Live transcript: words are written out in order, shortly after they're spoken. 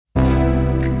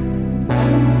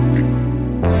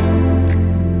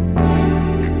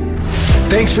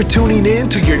Thanks for tuning in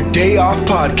to your Day Off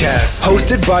podcast,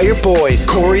 hosted by your boys,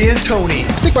 Corey and Tony.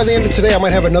 I think by the end of today, I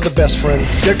might have another best friend.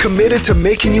 They're committed to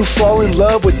making you fall in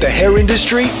love with the hair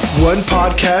industry, one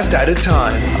podcast at a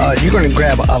time. You're going to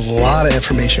grab a lot of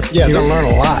information. Yeah, you're going to learn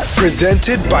a lot.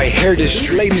 Presented by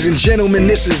Hairndustry. Ladies and gentlemen,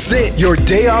 this is it. Your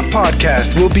Day Off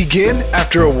podcast will begin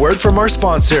after a word from our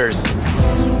sponsors.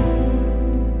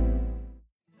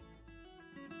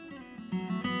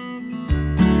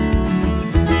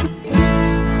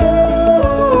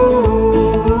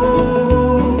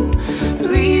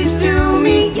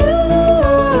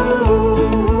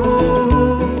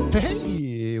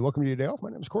 Welcome to your Day Off. My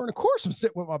name is Corey, and of course, I'm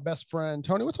sitting with my best friend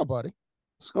Tony. What's up, buddy?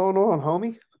 What's going on,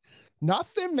 homie?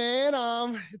 Nothing, man.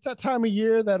 It's that time of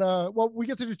year that we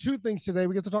get to do two things today.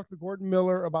 We get to talk to Gordon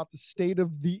Miller about the state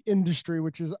of the industry,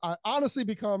 which is honestly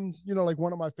becomes, like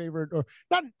one of my favorite, or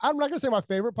not. I'm not gonna say my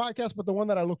favorite podcast, but the one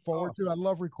that I look forward to. I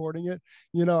love recording it.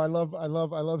 I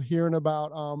love hearing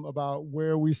about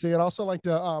where we see it. I also like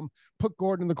to put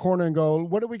Gordon in the corner and go,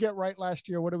 what did we get right last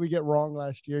year? What did we get wrong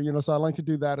last year? So I like to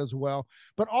do that as well.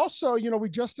 But also, we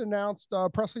just announced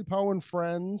Presley Poe and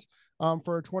Friends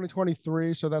for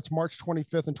 2023. So that's March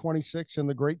 25th and 26th in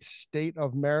the great state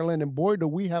of Maryland. And boy, do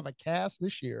we have a cast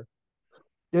this year.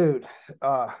 Dude,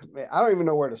 man, I don't even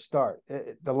know where to start.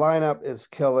 The lineup is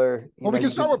killer. We can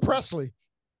start with Presley.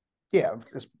 Yeah,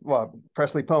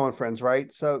 Presley Poe and Friends,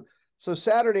 right? So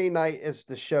Saturday night is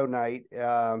the show night.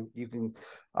 You can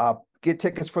get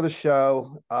tickets for the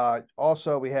show.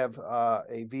 Also, we have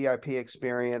a VIP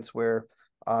experience where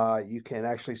you can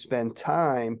actually spend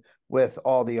time with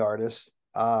all the artists.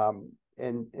 And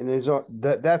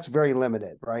that's very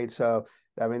limited, right? So,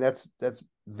 I mean, that's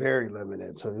very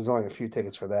limited. So there's only a few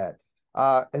tickets for that.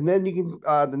 And then you can,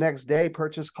 the next day,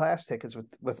 purchase class tickets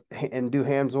with and do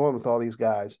hands-on with all these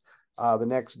guys the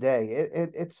next day.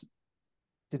 It's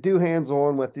to do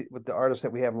hands-on with the artists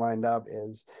that we have lined up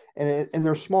and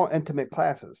they're small, intimate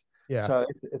classes. Yeah. So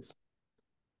it's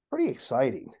pretty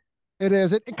exciting. It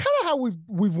is. It kind of how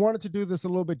we've wanted to do this a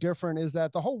little bit different is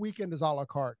that the whole weekend is a la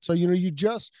carte. So, you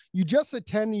just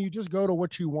attend and you just go to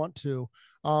what you want to.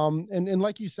 And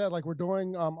like you said, like we're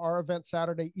doing our event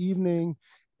Saturday evening.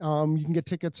 You can get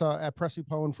tickets at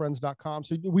PresleyPoeandFriends.com.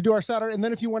 So we do our Saturday. And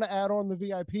then if you want to add on the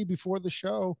VIP before the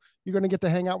show, you're going to get to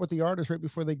hang out with the artists right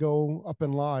before they go up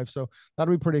and live. So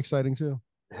that'll be pretty exciting too.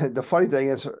 The funny thing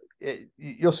is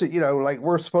you'll see, like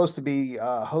we're supposed to be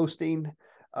hosting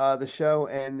the show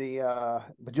and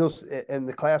but you'll in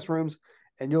the classrooms,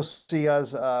 and you'll see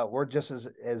us. We're just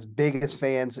as big as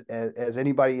fans as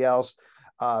anybody else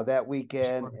that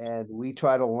weekend, and we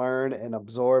try to learn and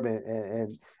absorb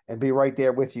and be right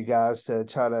there with you guys to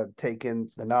try to take in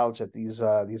the knowledge that these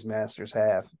masters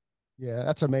have. Yeah,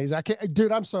 that's amazing.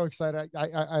 Dude, I'm so excited.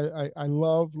 I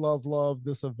love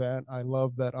this event. I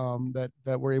love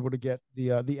that we're able to get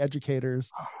the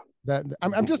educators. That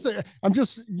I'm just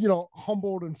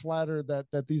humbled and flattered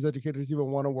that these educators even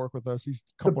want to work with us.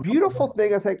 The beautiful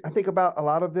thing I think about a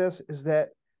lot of this is that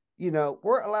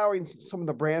we're allowing some of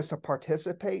the brands to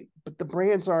participate, but the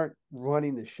brands aren't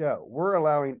running the show. We're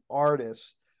allowing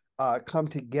artists come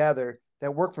together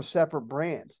that work for separate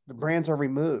brands. The brands are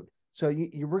removed, so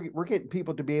we're getting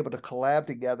people to be able to collab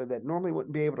together that normally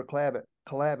wouldn't be able to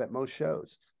collab at most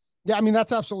shows. Yeah, I mean,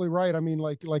 that's absolutely right. I mean,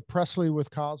 like Presley with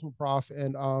Cosmoprof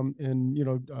and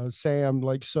Sam,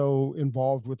 like so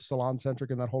involved with Salon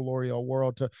Centric and that whole L'Oreal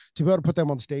world to be able to put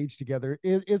them on stage together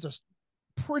is a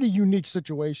pretty unique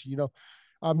situation.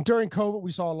 During COVID,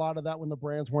 we saw a lot of that when the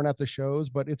brands weren't at the shows,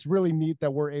 but it's really neat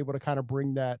that we're able to kind of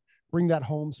bring that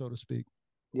home, so to speak.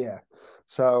 Yeah.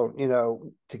 So,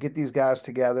 to get these guys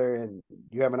together and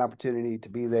you have an opportunity to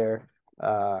be there.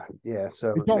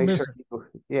 So make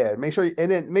sure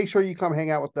you come hang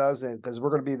out with us, and because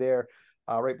we're going to be there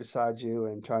right beside you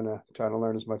and trying to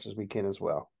learn as much as we can as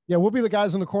well. Yeah, we'll be the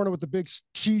guys in the corner with the big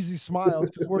cheesy smiles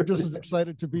because we're just as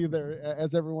excited to be there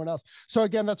as everyone else. So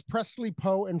again, that's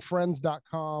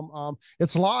PresleyPoeandFriends.com.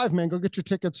 It's live, man. Go get your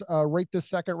tickets right this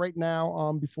second, right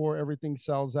now, before everything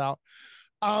sells out.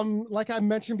 Like I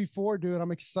mentioned before, dude,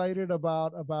 I'm excited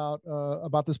about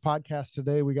this podcast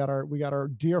today. We got our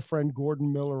dear friend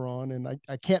Gordon Miller on, and I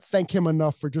can't thank him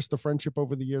enough for just the friendship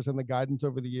over the years and the guidance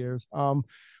over the years.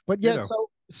 But yeah,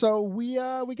 so we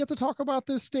get to talk about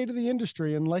this state of the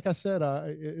industry, and like I said,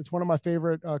 it's one of my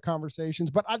favorite conversations.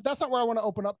 But that's not where I want to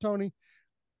open up, Tony.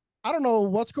 I don't know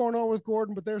what's going on with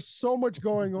Gordon, but there's so much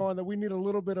going on that we need a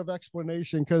little bit of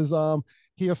explanation because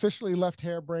he officially left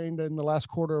Hairbrained in the last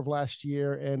quarter of last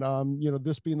year. And,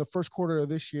 this being the first quarter of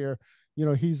this year,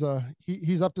 he's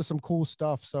up to some cool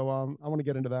stuff. So I want to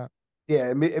get into that.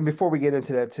 Yeah, and before we get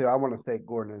into that too, I want to thank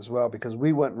Gordon as well because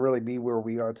we wouldn't really be where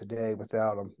we are today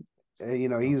without him. You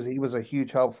know, he was a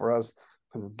huge help for us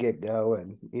from the get go,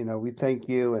 and you know, we thank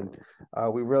you, and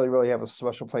we really have a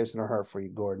special place in our heart for you,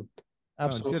 Gordon. Oh,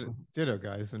 Absolutely. ditto,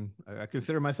 guys. And I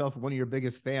consider myself one of your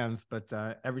biggest fans, but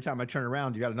every time I turn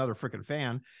around, you got another freaking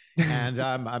fan. And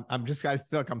I'm just, I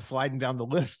feel like I'm sliding down the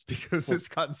list because it's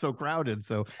gotten so crowded.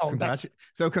 So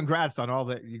congrats on all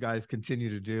that you guys continue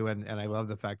to do. And I love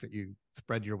the fact that you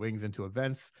spread your wings into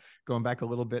events, going back a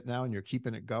little bit now, and you're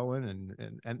keeping it going.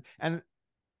 And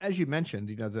as you mentioned,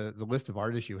 you know, the list of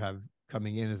artists you have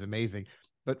coming in is amazing.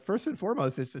 But first and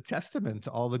foremost, it's a testament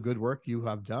to all the good work you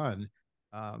have done.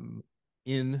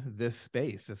 In this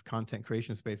space, this content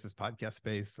creation space, this podcast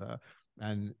space,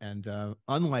 and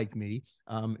unlike me,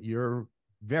 you're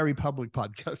very public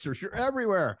podcasters. You're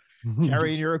everywhere,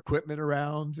 carrying your equipment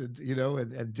around, and you know,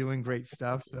 and doing great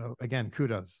stuff. So again,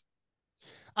 kudos.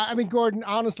 I mean, Gordon,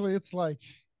 honestly, it's like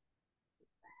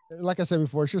I said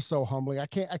before, it's just so humbling. I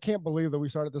can't believe that we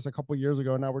started this a couple of years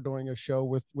ago. And now we're doing a show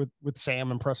with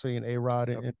Sam and Presley and A-Rod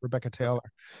and Rebecca Taylor.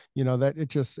 You know, that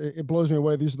it blows me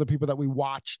away. These are the people that we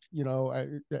watched, you know,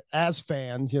 as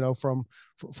fans, you know, from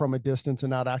a distance, and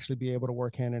not actually be able to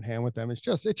work hand in hand with them. It's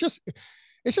just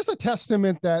a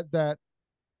testament that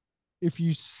if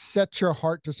you set your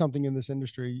heart to something in this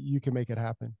industry, you can make it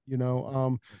happen. You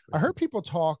know, I heard people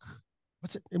talk.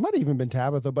 It might have even been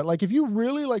Tabitha, but like if you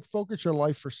really like focus your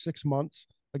life for 6 months,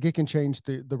 like it can change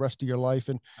the rest of your life.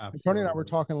 And Tony and I were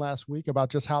talking last week about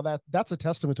just how that's a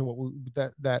testament to what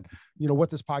that you know,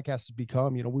 what this podcast has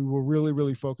become. You know, we were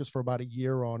really focused for about a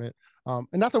year on it. And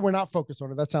not that we're not focused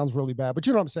on it, that sounds really bad, but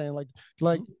you know what I'm saying?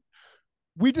 Like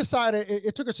we decided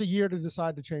it took us a year to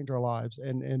decide to change our lives,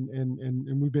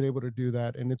 and we've been able to do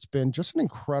that. And it's been just an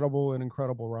incredible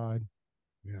ride.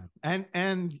 Yeah.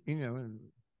 And you know,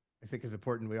 I think it's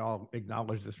important we all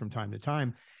acknowledge this from time to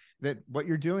time, that what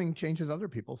you're doing changes other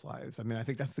people's lives. I mean, I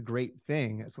think that's the great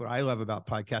thing. That's what I love about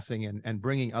podcasting and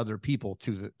bringing other people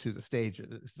to the stage.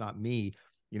 It's not me,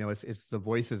 you know, it's the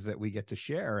voices that we get to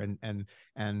share, and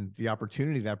the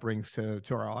opportunity that brings to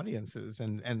our audiences,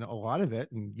 and a lot of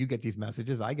it. And you get these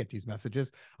messages, I get these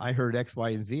messages. I heard X, Y,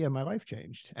 and Z, and my life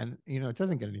changed. And you know, it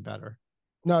doesn't get any better.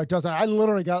 No, it doesn't. I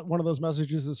literally got one of those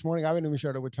messages this morning. I haven't even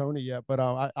shared it with Tony yet, but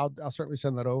I'll certainly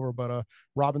send that over. But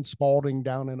Robin Spalding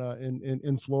down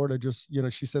in Florida, just, you know,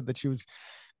 she said that she was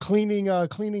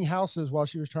cleaning houses while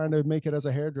she was trying to make it as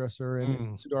a hairdresser,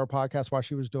 and listen to our podcast while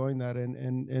she was doing that.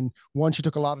 And one, she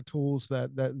took a lot of tools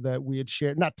that we had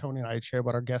shared, not Tony and I had shared,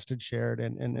 but our guest had shared,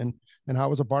 and how it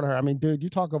was a part of her. I mean, dude, you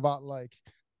talk about like,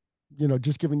 you know,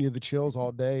 just giving you the chills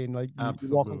all day, and like you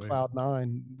walk on cloud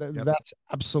nine. That's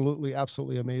absolutely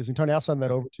amazing. Tony, I'll send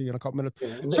that over to you in a couple minutes.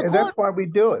 So that's why we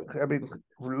do it. I mean,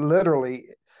 literally,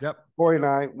 Corey and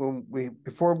I,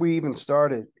 before we even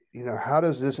started, you know, how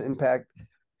does this impact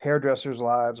hairdressers'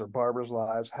 lives or barbers'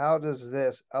 lives? How does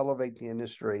this elevate the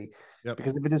industry?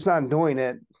 Because if it's not doing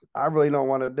it, I really don't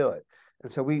want to do it.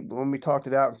 And so when we talked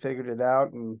it out and figured it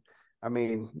out, and I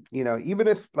mean, you know, even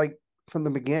if like from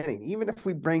the beginning, even if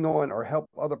we bring on or help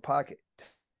other podcasts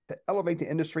to elevate the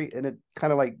industry, and it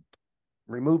kind of like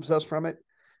removes us from it,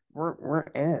 we're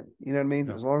in. You know what I mean?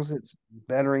 As long as it's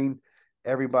bettering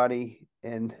everybody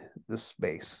in the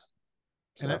space.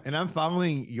 So. And I'm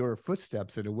following your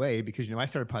footsteps in a way, because, you know, I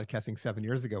started podcasting 7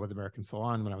 years ago with American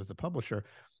Salon when I was the publisher.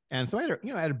 And so I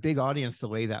had a big audience to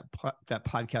lay that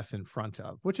podcast in front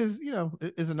of, which is, you know,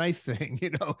 is a nice thing, you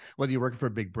know, whether you're working for a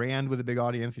big brand with a big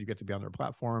audience, you get to be on their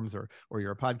platforms, or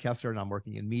you're a podcaster, and I'm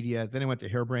working in media. Then I went to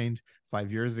Hairbrained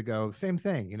 5 years ago. Same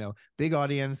thing, you know, big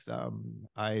audience.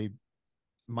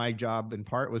 My job in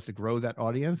part was to grow that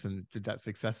audience, and did that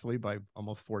successfully by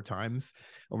almost 4 times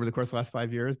over the course of the last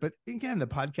 5 years. But again, the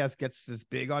podcast gets this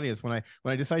big audience. When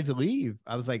I decided to leave,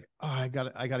 I was like, oh, I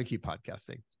got to keep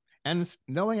podcasting. And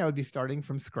knowing I would be starting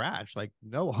from scratch, like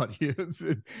no audience.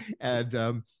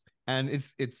 And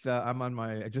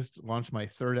I just launched my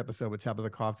 3rd episode with Tabitha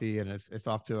Coffee, and it's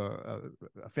off to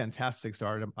a fantastic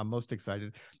start. I'm most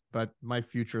excited, but my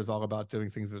future is all about doing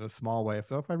things in a small way.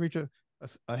 So if I reach a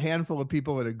handful of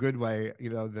people in a good way, you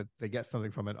know, that they get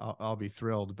something from it, I'll be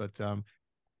thrilled. But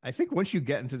I think once you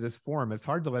get into this forum, it's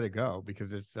hard to let it go,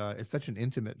 because it's such an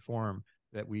intimate forum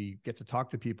that we get to talk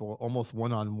to people almost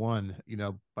one-on-one, you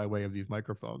know, by way of these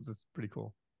microphones. It's pretty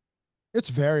cool. It's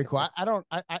very cool.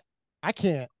 I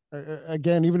can't,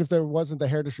 again, even if there wasn't the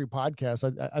Hair Industry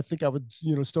podcast, I think I would,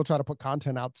 you know, still try to put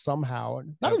content out somehow.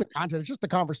 Not even content, it's just the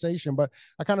conversation. But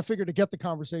I kind of figured to get the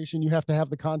conversation, you have to have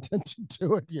the content to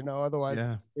do it, you know, otherwise,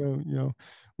 you know,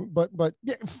 but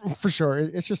yeah, for sure.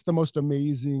 It's just the most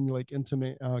amazing, like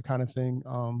intimate kind of thing,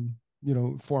 you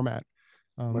know, format.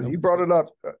 When you brought it up,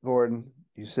 Gordon,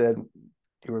 you said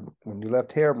when you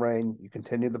left Hairbrain, you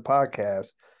continued the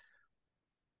podcast.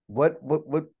 What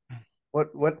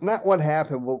not what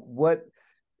happened, what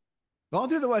Well, I'll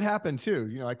do the what happened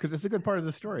too, because it's a good part of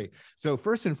the story. So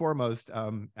first and foremost,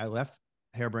 I left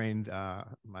Hairbrained.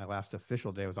 My last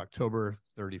official day was October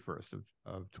 31st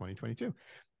of 2022.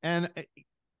 And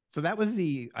so that was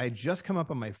I had just come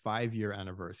up on my 5-year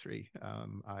anniversary.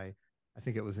 I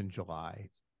think it was in July.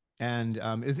 And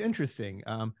it was interesting.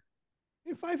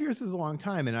 5 years is a long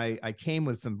time. And I came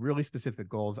with some really specific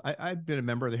goals. I've been a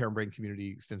member of the Hairbrain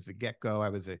community since the get-go. I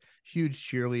was a huge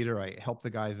cheerleader. I helped the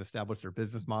guys establish their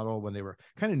business model when they were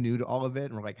kind of new to all of it.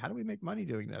 And we're like, how do we make money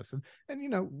doing this? And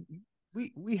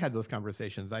we had those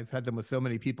conversations. I've had them with so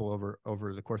many people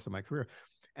over the course of my career.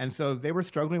 And so they were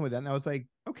struggling with that. And I was like,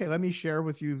 okay, let me share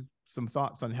with you some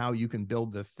thoughts on how you can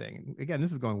build this thing. Again,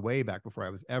 this is going way back before I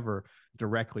was ever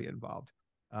directly involved.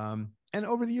 And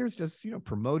over the years, just,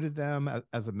 promoted them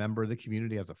as a member of the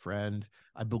community, as a friend.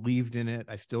 I believed in it.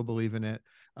 I still believe in it.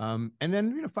 And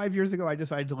then, 5 years ago, I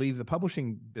decided to leave the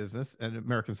publishing business and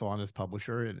American Salon as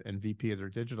publisher and VP of their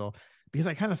digital, because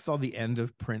I kind of saw the end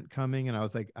of print coming. And I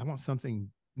was like, I want something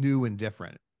new and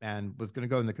different, and was going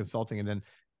to go into consulting, and then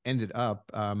ended up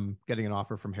getting an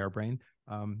offer from Hairbrain.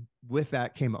 With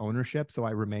that came ownership. So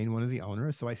I remain one of the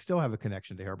owners. So I still have a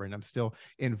connection to Hairbrain. I'm still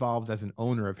involved as an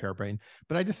owner of Hairbrain,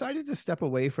 but I decided to step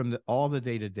away from all the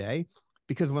day-to-day,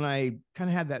 because when I kind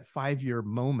of had that 5-year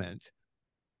moment,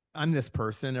 I'm this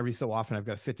person. Every so often I've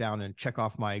got to sit down and check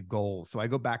off my goals. So I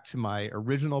go back to my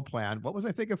original plan. What was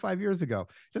I thinking 5 years ago?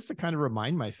 Just to kind of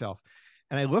remind myself.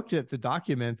 And I looked at the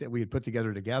document that we had put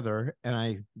together, and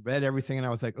I read everything, and I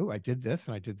was like, oh, I did this,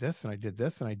 and I did this, and I did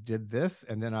this, and I did this.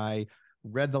 And then I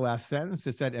read the last sentence.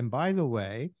 It said, and by the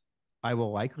way, I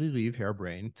will likely leave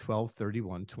Hairbrain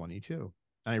 12/31/22.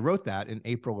 And I wrote that in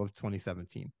April of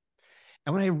 2017.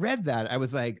 And when I read that, I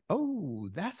was like, oh,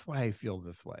 that's why I feel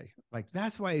this way. Like,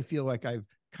 that's why I feel like I've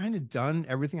kind of done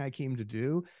everything I came to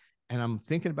do. And I'm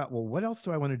thinking about, well, what else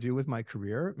do I want to do with my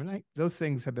career? And those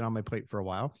things have been on my plate for a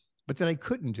while, but then I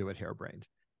couldn't do it Hairbrained.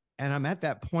 And I'm at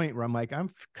that point where I'm like,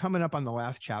 I'm coming up on the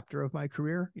last chapter of my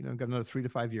career. I've got another 3 to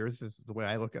 5 years is the way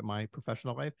I look at my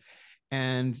professional life.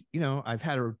 And, I've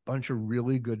had a bunch of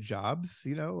really good jobs,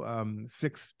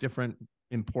 6 different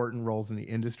important roles in the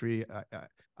industry.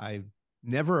 I've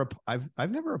never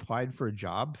applied for a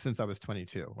job since I was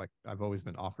 22. Like, I've always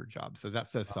been offered jobs. So that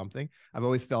says something. I've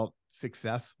always felt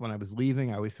success when I was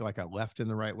leaving. I always feel like I left in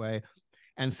the right way.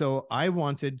 And so I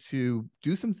wanted to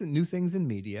do some new things in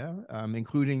media,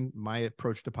 including my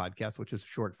approach to podcasts, which is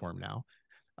short form now.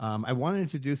 I wanted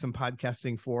to do some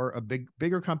podcasting for a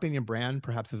bigger company and brand,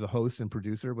 perhaps as a host and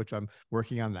producer, which I'm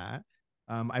working on that.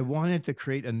 I wanted to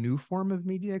create a new form of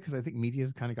media, because I think media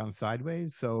has kind of gone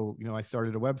sideways. So, I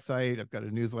started a website, I've got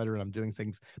a newsletter, and I'm doing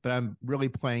things, but I'm really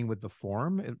playing with the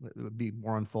form. It would be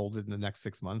more unfolded in the next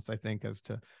 6 months, I think, as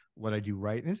to what I do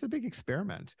right. And it's a big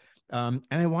experiment. And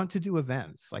I want to do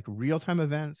events, like real-time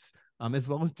events, as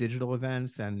well as digital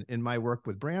events. And in my work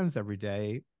with brands every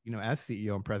day, as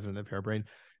CEO and president of Hairbrain,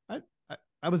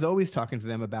 I was always talking to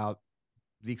them about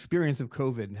the experience of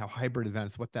COVID and how hybrid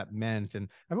events, what that meant. And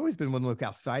I've always been one to look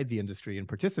outside the industry and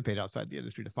participate outside the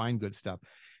industry to find good stuff.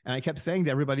 And I kept saying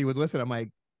to everybody who would listen, I'm like,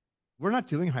 we're not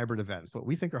doing hybrid events. What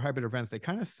we think are hybrid events, they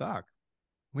kind of suck.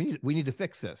 We need to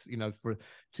fix this,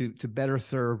 to better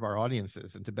serve our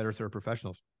audiences and to better serve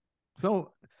professionals.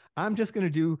 So I'm just going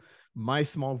to do my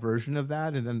small version of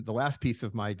that. And then the last piece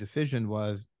of my decision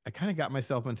was, I kind of got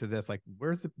myself into this, like,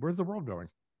 where's the world going?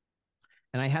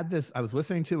 And I was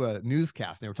listening to a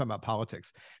newscast, and they were talking about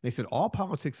politics. They said, all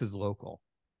politics is local.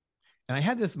 And I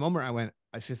had this moment,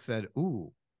 I just said,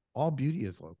 ooh, all beauty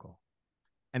is local.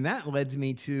 And that led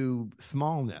me to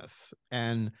smallness.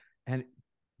 And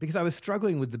because I was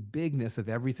struggling with the bigness of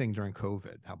everything during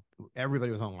COVID, how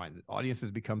everybody was online, the audience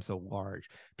has become so large.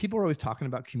 People are always talking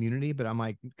about community, but I'm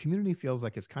like, community feels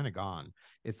like it's kind of gone.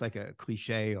 It's like a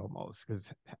cliche almost,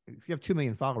 because if you have 2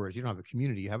 million followers, you don't have a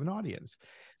community, you have an audience.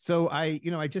 So I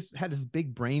just had this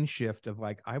big brain shift of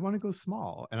like, I want to go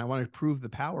small, and I want to prove the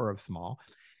power of small.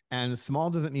 And small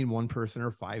doesn't mean 1 person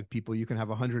or 5 people. You can have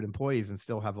 100 employees and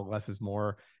still have a less is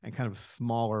more and kind of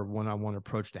smaller one-on-one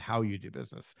approach to how you do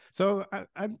business. So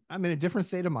I'm in a different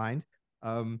state of mind.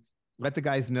 Let the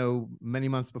guys know many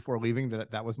months before leaving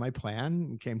that was my plan,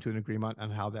 and came to an agreement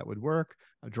on how that would work.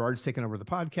 Gerard's taken over the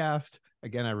podcast.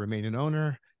 Again, I remain an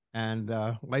owner, and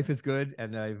life is good.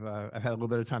 And I've had a little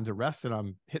bit of time to rest, and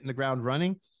I'm hitting the ground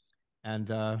running. And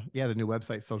yeah, the new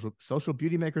website,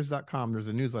 socialbeautymakers.com. There's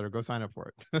a newsletter. Go sign up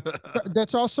for it.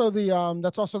 That's also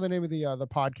the name of the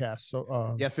podcast.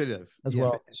 So yes, it is as yes,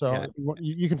 well. So yeah.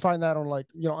 you can find that on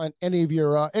on any of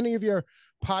your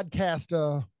podcast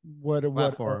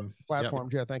platforms.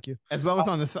 platforms. Yep. Yeah, thank you. As well as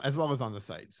on the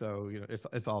site. So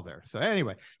it's all there. So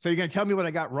anyway, so you're gonna tell me what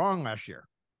I got wrong last year?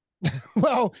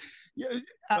 Well,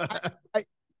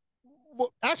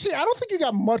 well, actually, I don't think you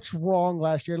got much wrong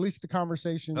last year, at least the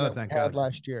conversation that we had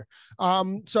last year.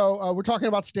 So we're talking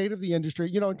about state of the industry.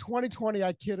 In 2020,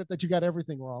 I kidded that you got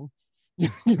everything wrong.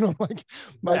 like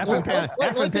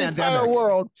the entire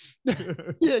world. Yeah,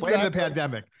 exactly. Blame the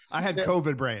pandemic. I had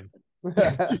COVID brain.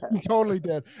 You totally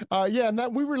did. Yeah, and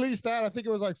that we released that. I think it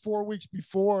was like 4 weeks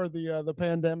before the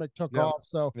pandemic took off.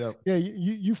 So yeah,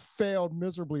 you failed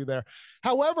miserably there.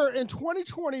 However, in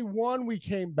 2021 we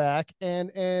came back,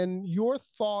 and your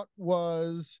thought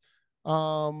was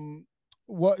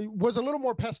what was a little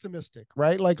more pessimistic,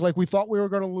 right? Like we thought we were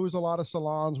going to lose a lot of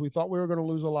salons. We thought we were going to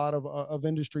lose a lot of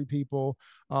industry people.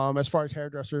 As far as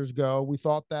hairdressers go, we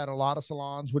thought that a lot of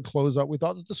salons would close up. We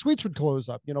thought that the suites would close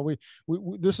up. We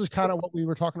this is kind of what we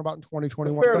were talking about in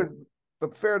 2021.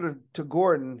 But fair to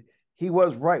Gordon, he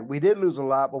was right. We did lose a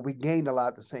lot, but we gained a lot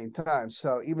at the same time.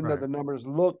 So even though the numbers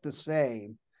look the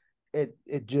same, it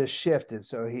just shifted.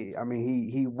 So he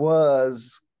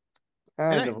was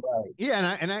kind of right.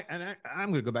 Yeah, and I'm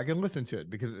going to go back and listen to it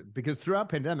because throughout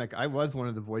pandemic, I was one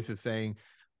of the voices saying,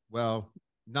 well,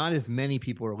 not as many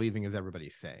people are leaving as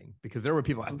everybody's saying, because there were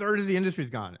people, a third of the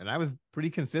industry's gone. And I was pretty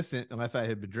consistent, unless I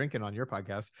had been drinking on your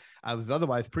podcast. I was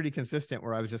otherwise pretty consistent,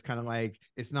 where I was just kind of like,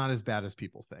 it's not as bad as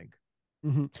people think.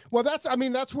 Mm-hmm. Well, that's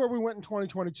where we went in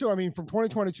 2022. I mean, from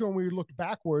 2022, when we looked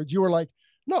backwards, you were like,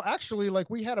 no, actually, like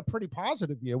we had a pretty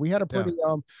positive year. We had a pretty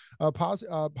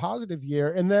positive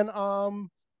year. And then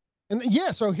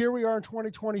so here we are in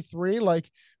 2023. Like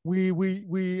we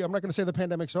I'm not going to say the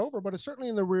pandemic's over, but it's certainly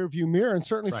in the rear view mirror, and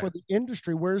certainly for the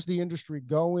industry. Where's the industry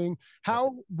going?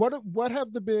 What have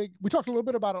we talked a little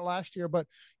bit about it last year, but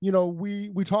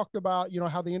we talked about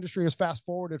how the industry has fast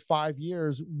forwarded 5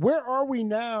 years. Where are we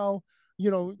now?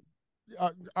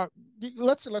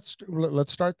 Let's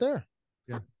start there.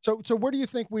 Yeah. So where do you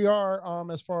think we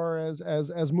are as far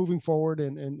as moving forward,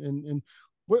 and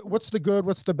what's the good,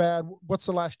 what's the bad, what's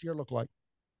the last year look like?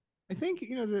 I think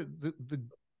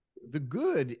the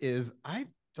good is, I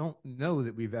don't know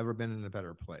that we've ever been in a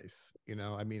better place.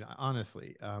 I mean,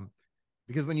 honestly,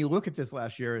 because when you look at this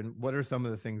last year and what are some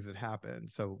of the things that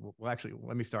happened. So, well, actually,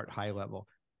 let me start high level.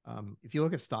 If you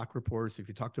look at stock reports, if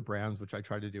you talk to brands, which I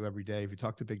try to do every day, if you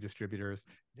talk to big distributors,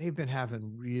 they've been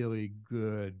having really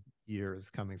good years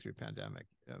coming through pandemic.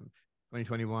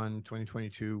 2021,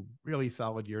 2022, really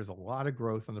solid years, a lot of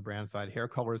growth on the brand side, hair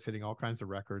colors hitting all kinds of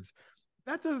records.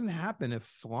 That doesn't happen if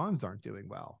salons aren't doing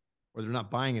well, or they're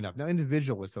not buying enough. Now,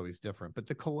 individual is always different, but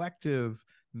the collective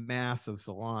mass of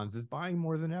salons is buying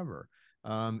more than ever.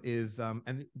 And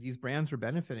these brands are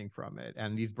benefiting from it,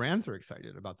 and these brands are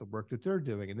excited about the work that they're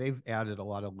doing, and they've added a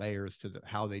lot of layers to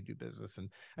how they do business. And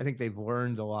I think they've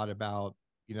learned a lot about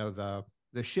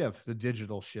the shifts, the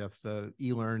digital shifts, the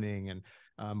e-learning, and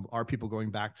are people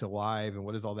going back to live, and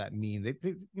what does all that mean?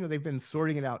 They've been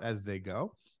sorting it out as they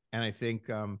go. And I think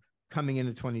coming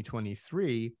into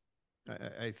 2023,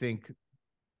 I think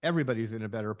everybody's in a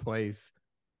better place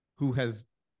who has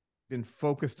been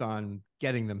focused on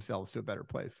getting themselves to a better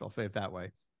place. I'll say it that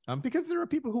way. Because there are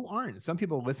people who aren't. Some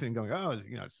people listening going, oh,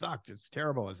 it sucked, it's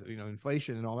terrible, it's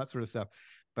inflation and all that sort of stuff.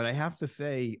 But I have to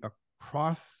say,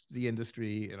 across the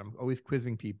industry, and I'm always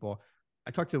quizzing people,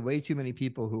 I talked to way too many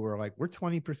people who are like, we're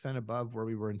 20% above where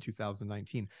we were in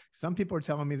 2019. Some people are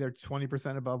telling me they're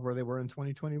 20% above where they were in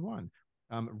 2021.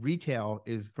 Retail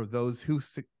is, for those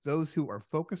who are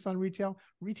focused on retail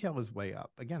is way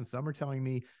up. Again, some are telling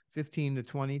me 15 to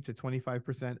 20 to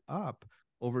 25% up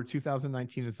over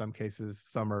 2019 in some cases.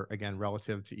 Some are, again,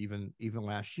 relative to even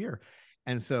last year.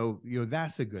 And so,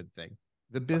 that's a good thing.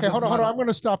 The business. Okay, hold on. I'm going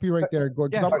to stop you right there,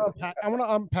 Gordon. Yeah. I'm going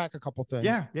to unpack a couple things.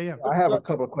 Yeah. I have a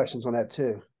couple of questions on that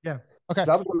too. Yeah. Okay.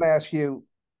 So I was going to ask you,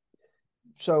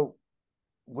 so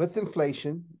with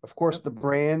inflation, of course, the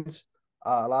brands,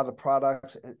 a lot of the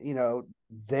products,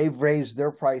 they've raised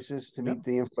their prices to meet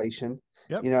the inflation,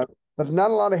 but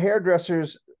not a lot of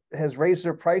hairdressers has raised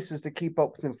their prices to keep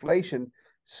up with inflation.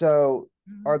 So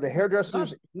are the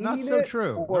hairdressers not so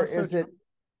true? Or is it,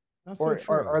 or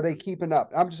are they keeping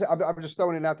up? I'm just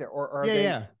throwing it out there. Or are they?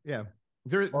 Yeah.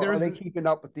 Are they keeping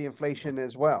up with the inflation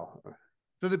as well?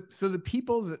 So the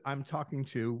people that I'm talking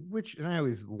to, and I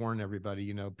always warn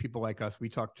everybody, people like us, we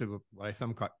talk to what I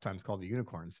sometimes call the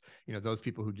unicorns, those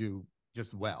people who do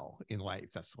just well in life.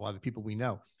 That's a lot of the people we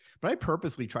know. But I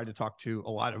purposely try to talk to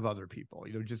a lot of other people,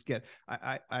 just get,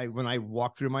 I when I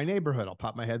walk through my neighborhood, I'll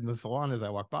pop my head in the salon as I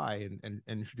walk by and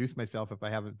introduce myself if I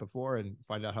haven't before and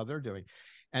find out how they're doing.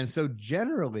 And so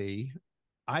generally,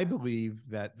 I believe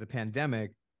that the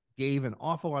pandemic gave an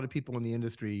awful lot of people in the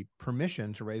industry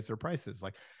permission to raise their prices.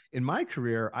 Like in my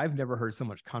career, I've never heard so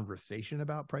much conversation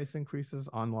about price increases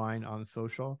online, on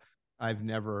social. I've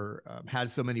never had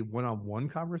so many one-on-one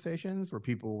conversations where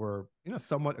people were,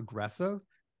 somewhat aggressive.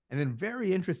 And then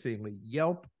very interestingly,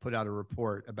 Yelp put out a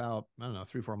report about, I don't know,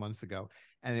 3-4 months ago.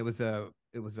 And it was a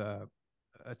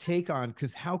take on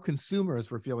how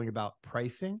consumers were feeling about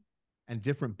pricing and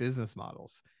different business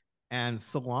models. And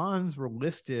salons were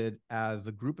listed as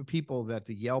a group of people that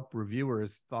the Yelp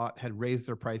reviewers thought had raised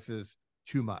their prices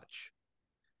too much.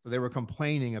 So they were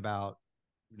complaining about,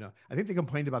 I think they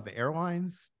complained about the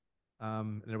airlines.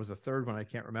 And there was a third one I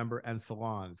can't remember, and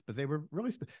salons, but they were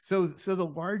really so the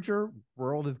larger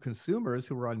world of consumers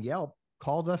who were on Yelp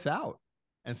called us out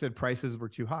and said prices were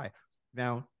too high.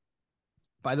 Now,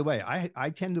 by the way, I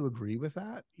tend to agree with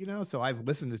that, so I've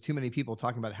listened to too many people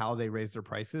talking about how they raise their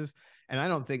prices, and I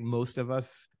don't think most of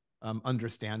us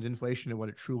understand inflation and what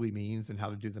it truly means and how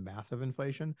to do the math of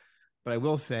inflation. But I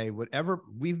will say, whatever,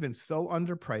 we've been so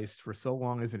underpriced for so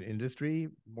long as an industry,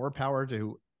 more power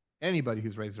to anybody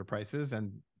who's raised their prices.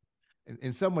 And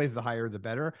in some ways, the higher, the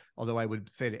better. Although I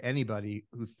would say to anybody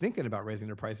who's thinking about raising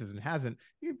their prices and hasn't,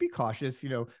 be cautious,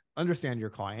 understand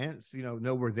your clients,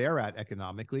 know where they're at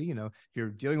economically. If you're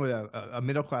dealing with a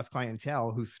middle-class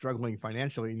clientele who's struggling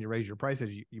financially and you raise your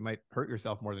prices, you might hurt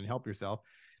yourself more than help yourself.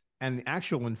 And the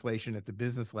actual inflation at the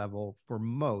business level for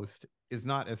most is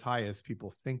not as high as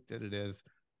people think that it is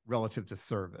relative to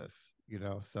service,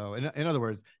 So in other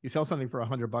words, you sell something for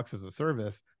 $100 as a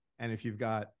service, and if you've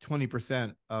got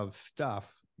 20% of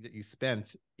stuff that you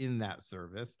spent in that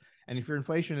service, and if your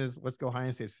inflation is, let's go high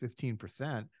and say it's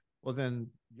 15%, well, then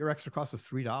your extra cost was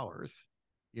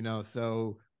 $3,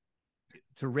 so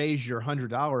to raise your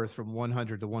 $100 from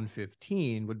 100 to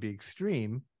 115 would be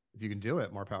extreme. If you can do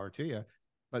it, more power to you.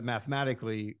 But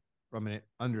mathematically, from an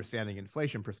understanding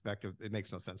inflation perspective, it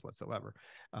makes no sense whatsoever.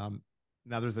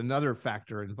 Now, there's another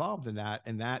factor involved in that,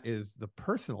 and that is the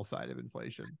personal side of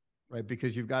inflation. Right?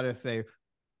 Because you've got to say,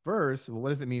 first, well, what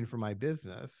does it mean for my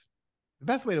business? The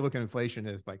best way to look at inflation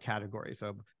is by category.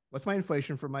 So what's my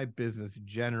inflation for my business,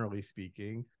 generally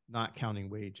speaking, not counting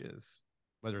wages,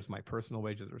 whether it's my personal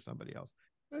wages or somebody else.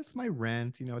 It's my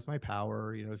rent, it's my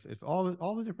power, it's all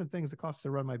the different things it costs to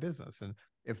run my business. And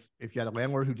if you had a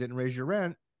landlord who didn't raise your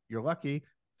rent, you're lucky.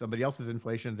 Somebody else's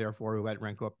inflation, therefore, who had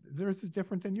rent go up, theirs is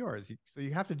different than yours. So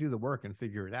you have to do the work and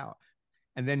figure it out.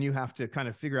 And then you have to kind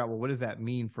of figure out, well, what does that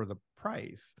mean for the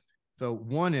price? So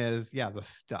one is, the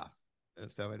stuff.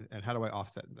 And how do I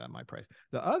offset that my price?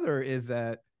 The other is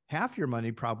that half your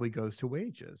money probably goes to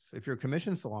wages. If you're a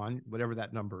commission salon, whatever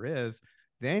that number is,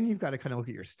 then you've got to kind of look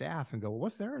at your staff and go, well,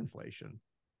 what's their inflation?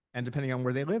 And depending on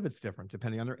where they live, it's different.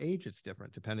 Depending on their age, it's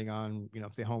different. Depending on,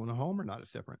 if they own a home or not,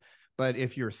 it's different. But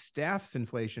if your staff's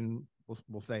inflation,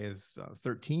 we'll say is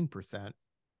 13%,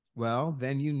 well,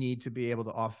 then you need to be able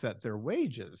to offset their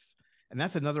wages. And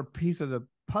that's another piece of the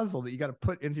puzzle that you got to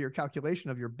put into your calculation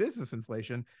of your business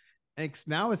inflation. And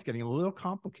now it's getting a little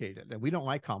complicated, and we don't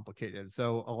like complicated.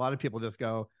 So a lot of people just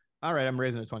go, all right, I'm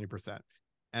raising it 20%.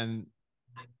 And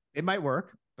it might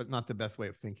work, but not the best way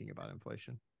of thinking about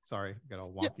inflation. Sorry, got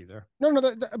all wonky there.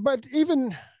 No, but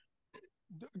even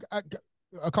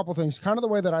a couple of things. Kind of the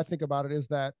way that I think about it is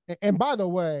that, and by the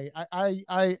way, I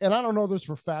don't know this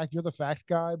for fact. You're the fact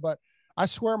guy, but I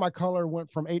swear my color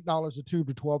went from $8 a tube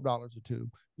to $12 a tube.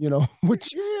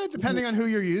 Which depending on who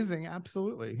you're using,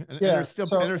 absolutely. And there's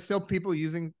still people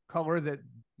using color that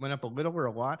went up a little or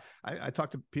a lot. I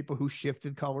talked to people who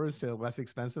shifted colors to less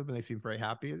expensive, and they seem very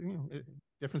happy.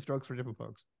 Different strokes for different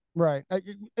folks. Right.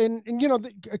 And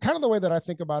kind of the way that I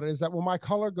think about it is that when my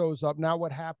color goes up, now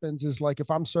what happens is, like,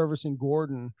 if I'm servicing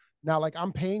Gordon, now, like,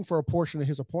 I'm paying for a portion of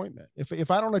his appointment.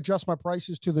 If I don't adjust my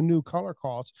prices to the new color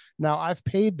costs, now I've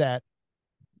paid that.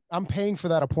 I'm paying for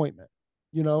that appointment,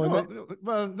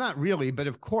 well, not really, but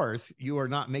of course you are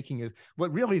not making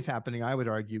what really is happening, I would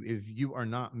argue, is you are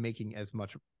not making as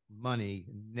much money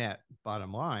net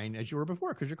bottom line as you were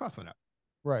before, because your costs went up.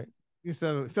 Right.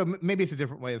 So maybe it's a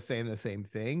different way of saying the same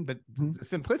thing, but the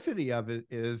simplicity of it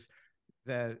is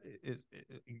that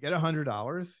you get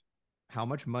 $100. How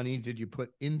much money did you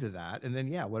put into that? And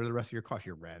then, what are the rest of your costs?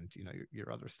 Your rent,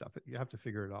 your other stuff. You have to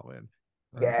figure it all in.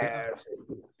 Gas,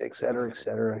 et cetera, et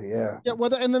cetera. Yeah. Yeah.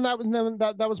 Well, and then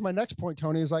that was my next point,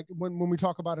 Tony, is like when we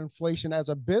talk about inflation as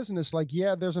a business, like,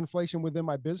 yeah, there's inflation within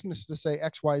my business to say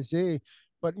X, Y, Z.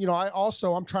 But, you know,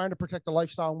 I'm trying to protect the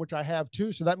lifestyle in which I have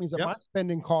too. So that means that my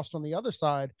spending cost on the other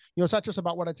side, you know, it's not just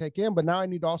about what I take in, but now I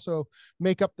need to also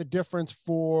make up the difference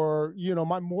for, you know,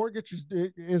 my mortgage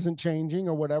isn't changing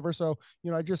or whatever. So, you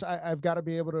know, I've got to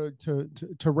be able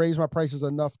to raise my prices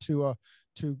enough to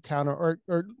counter or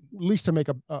at least to make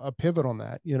a pivot on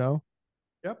that, you know?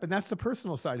 Yep. And that's the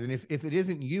personal side. And if it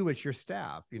isn't you, it's your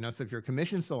staff, you know, so if you're a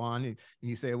commission salon and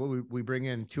you say, well, we bring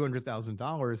in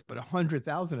 $200,000, but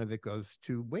 100,000 of it goes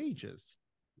to wages.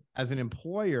 As an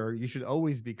employer, you should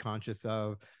always be conscious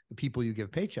of the people you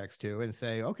give paychecks to and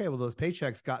say, okay, well, those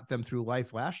paychecks got them through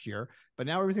life last year, but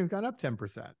now everything's gone up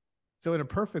 10%. So in a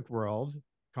perfect world,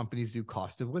 companies do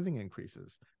cost of living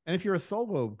increases. And if you're a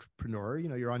solopreneur, you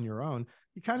know, you're on your own,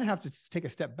 you kind of have to take a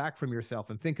step back from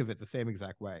yourself and think of it the same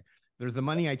exact way. There's the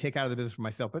money I take out of the business for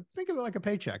myself, but think of it like a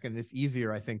paycheck. And it's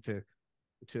easier, I think, to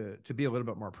be a little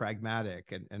bit more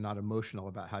pragmatic and not emotional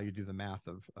about how you do the math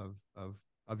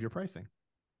of your pricing.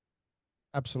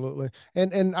 Absolutely.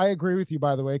 And I agree with you,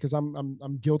 by the way, because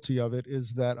I'm guilty of it,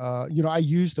 is that you know, I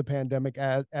use the pandemic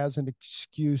as an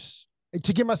excuse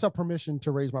to give myself permission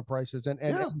to raise my prices. And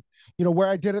you know, where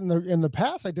I did it in the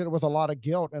past, I did it with a lot of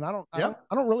guilt, and I don't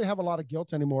really have a lot of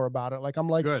guilt anymore about it. Like, I'm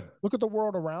like, good. Look at the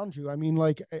world around you. I mean,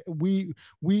 like,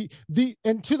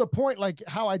 and to the point, like,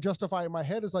 how I justify it in my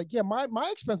head is like, yeah, my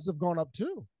expenses have gone up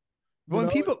too. Well,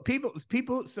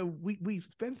 people, so we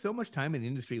spend so much time in the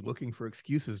industry looking for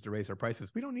excuses to raise our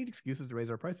prices. We don't need excuses to raise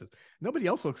our prices. Nobody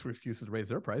else looks for excuses to raise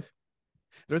their price.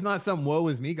 There's not some woe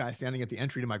is me guy standing at the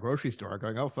entry to my grocery store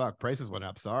going, oh, fuck, prices went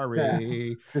up.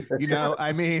 Sorry. You know,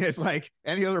 I mean, it's like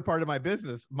any other part of my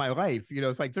business, my life, you know,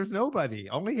 it's like, there's nobody.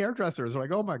 Only hairdressers are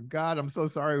like, oh my God, I'm so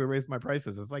sorry we raised my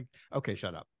prices. It's like, okay,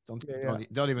 shut up.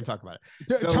 Don't even talk about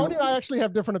it. So, Tony and I actually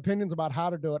have different opinions about how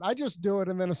to do it. I just do it.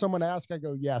 And then if someone asks, I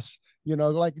go, yes. You know,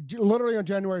 like literally on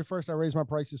January 1st, I raised my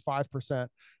prices 5%.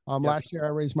 Last year I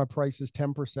raised my prices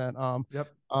 10%.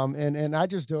 And I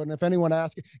just do it. And if anyone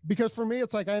asks, because for me,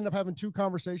 it's like I end up having 2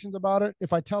 conversations about it.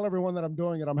 If I tell everyone that I'm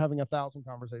doing it, I'm having 1,000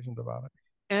 conversations about it.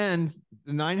 And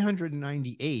the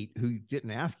 998 who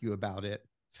didn't ask you about it,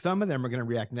 some of them are going to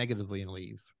react negatively and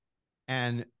leave.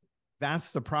 And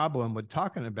that's the problem with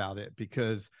talking about it,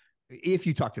 because if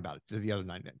you talked about it to the other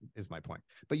 9 is my point,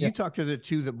 but you talked to the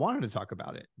 2 that wanted to talk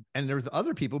about it. And there's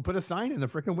other people who put a sign in the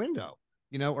freaking window,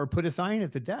 you know, or put a sign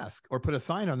at the desk, or put a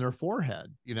sign on their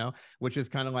forehead, you know, which is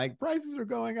kind of like, prices are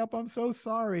going up, I'm so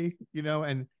sorry, you know.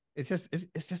 And it's just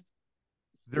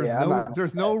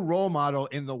there's no role model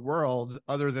in the world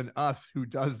other than us who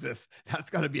does this.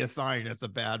 That's got to be a sign. It's a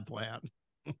bad plan.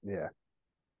 Yeah.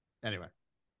 Anyway.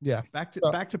 Yeah. Back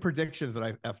to predictions that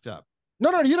I effed up.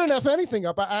 No, you didn't F anything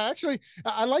up.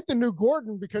 I like the new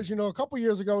Gordon, because, you know, a couple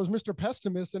years ago it was Mr.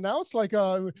 Pessimist, and now it's like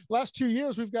last 2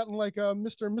 years we've gotten like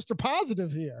Mr.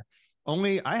 Positive here.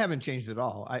 Only I haven't changed at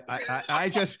all. I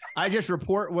just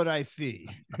report what I see.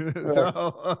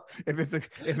 So if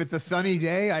it's a sunny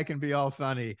day, I can be all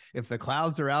sunny. If the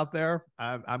clouds are out there,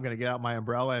 I'm going to get out my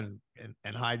umbrella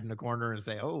and hide in the corner and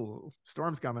say, oh,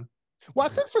 storm's coming. Well, I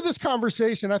think for this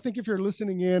conversation, I think if you're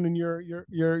listening in and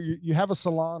you have a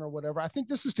salon or whatever, I think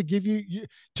this is to give you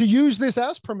to use this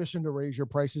as permission to raise your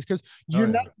prices, because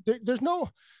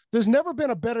there's never been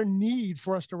a better need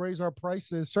for us to raise our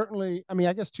prices. Certainly, I mean,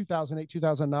 I guess 2008,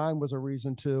 2009 was a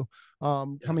reason to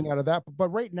coming out of that. But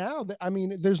right now, I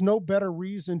mean, there's no better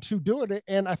reason to do it.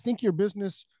 And I think your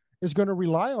business is going to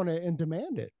rely on it and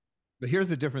demand it. But here's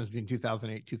the difference between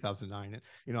 2008, 2009.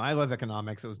 You know, I love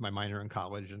economics. It was my minor in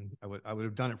college, and I would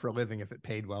have done it for a living if it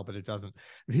paid well, but it doesn't.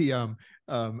 The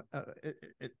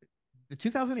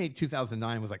 2008,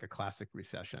 2009 was like a classic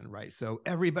recession, right? So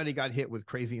everybody got hit with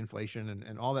crazy inflation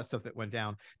and all that stuff that went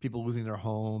down, people losing their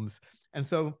homes. And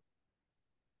so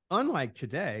unlike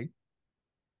today,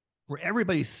 where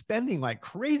everybody's spending like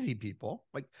crazy people,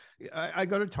 like I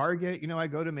go to Target, you know, I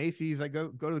go to Macy's, I go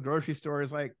to the grocery store,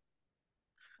 it's like,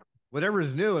 whatever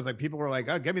is new is like, people were like,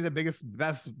 oh, give me the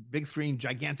best big screen,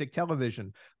 gigantic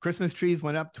television. Christmas trees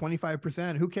went up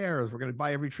 25%. Who cares? We're going to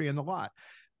buy every tree in the lot.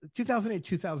 2008,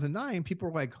 2009, people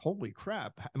were like, holy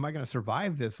crap, am I going to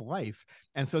survive this life?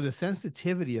 And so the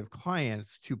sensitivity of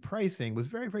clients to pricing was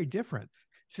very, very different.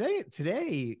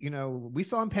 Today, you know, we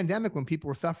saw in pandemic when people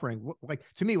were suffering, like,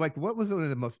 to me, like, what was one of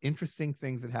the most interesting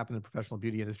things that happened in the professional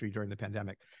beauty industry during the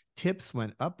pandemic? Tips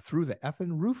went up through the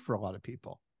effing roof for a lot of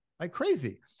people. Like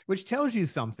crazy, which tells you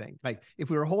something. Like, if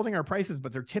we were holding our prices,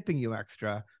 but they're tipping you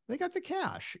extra, they got the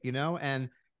cash, you know? And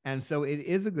And so it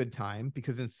is a good time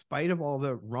because in spite of all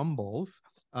the rumbles,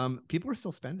 people are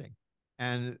still spending.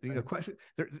 And the question,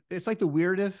 it's like the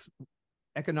weirdest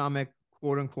economic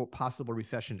quote unquote possible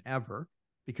recession ever,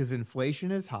 because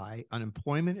inflation is high,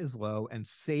 unemployment is low, and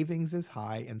savings is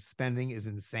high, and spending is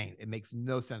insane. It makes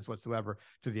no sense whatsoever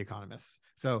to the economists.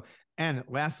 So, and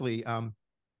lastly,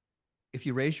 if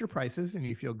you raise your prices and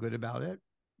you feel good about it,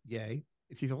 yay.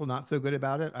 If you feel not so good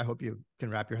about it, I hope you can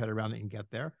wrap your head around it and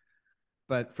get there.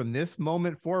 But from this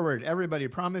moment forward, everybody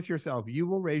promise yourself you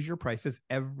will raise your prices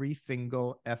every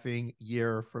single effing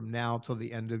year from now till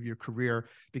the end of your career,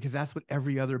 because that's what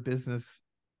every other business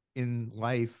in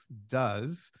life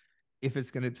does if it's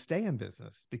going to stay in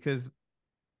business, because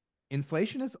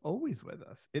inflation is always with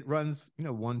us. It runs,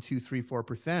 1, 2, 3,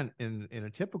 4% in a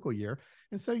typical year.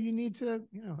 And so you need to,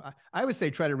 I would say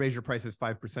try to raise your prices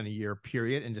 5% a year,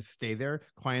 period, and just stay there.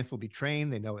 Clients will be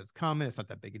trained. They know it's coming. It's not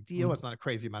that big a deal. It's not a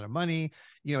crazy amount of money.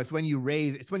 It's when you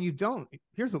raise, it's when you don't.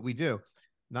 Here's what we do.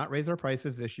 Not raise our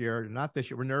prices this year, not this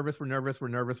year. We're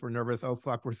nervous. Oh,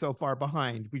 fuck, we're so far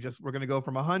behind. We're going to go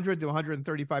from $100 to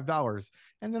 $135.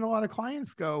 And then a lot of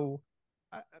clients go,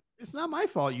 it's not my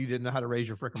fault you didn't know how to raise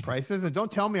your freaking prices. And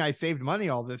don't tell me I saved money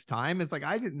all this time. It's like,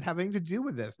 I didn't have anything to do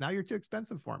with this. Now you're too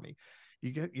expensive for me.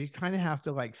 You kind of have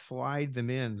to like slide them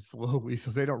in slowly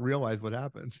so they don't realize what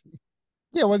happened.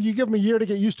 Yeah, well, you give them a year to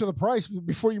get used to the price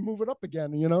before you move it up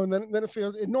again, and then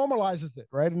it normalizes it,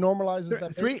 right? It normalizes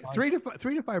that 3 to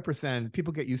 5%.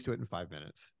 People get used to it in 5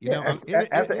 minutes.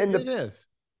 It is.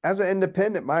 As an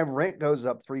independent, my rent goes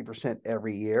up 3%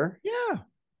 every year. Yeah.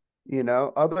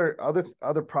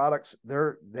 Other products,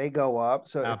 they go up.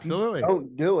 So absolutely, if you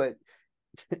don't do it,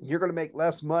 you're going to make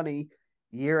less money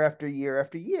year after year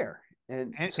after year.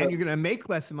 And you're going to make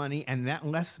less money, and that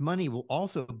less money will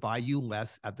also buy you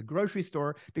less at the grocery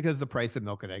store, because the price of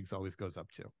milk and eggs always goes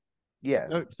up too.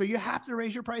 Yeah. So you have to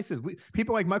raise your prices.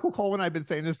 People like Michael Cole and I have been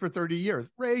saying this for 30 years.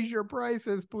 Raise your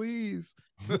prices, please.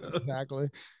 Exactly.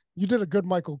 You did a good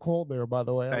Michael Cole there, by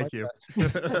the way. Thank you.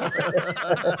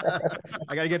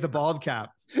 I got to get the bald cap.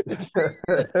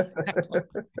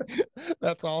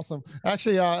 That's awesome.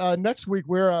 Actually, next week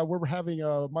we're having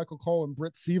Michael Cole and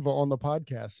Britt Siva on the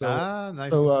podcast. So, nice.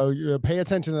 So pay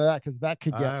attention to that, because that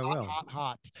could get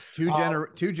hot.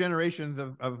 Two generations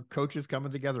of coaches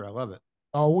coming together. I love it.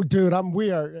 Oh, dude, I'm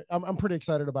pretty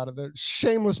excited about it. The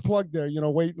shameless plug there.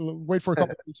 Wait for a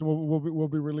couple of weeks, and we'll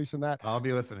be releasing that. I'll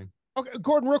be listening. Okay,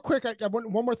 Gordon, real quick, I want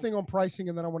one more thing on pricing,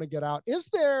 and then I want to get out.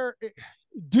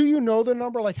 Do you know the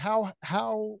number, like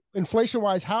how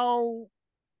inflation-wise,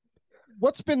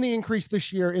 what's been the increase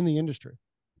this year in the industry?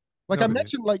 Like I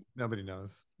mentioned, like nobody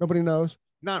knows. Nobody knows.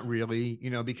 Not really,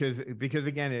 because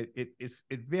again, it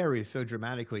varies so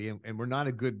dramatically, and we're not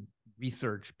a good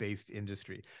research-based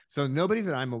industry. So nobody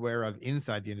that I'm aware of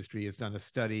inside the industry has done a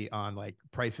study on like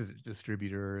prices at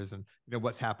distributors and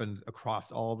what's happened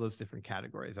across all those different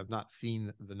categories. I've not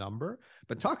seen the number,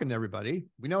 but talking to everybody,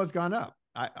 we know it's gone up.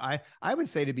 I would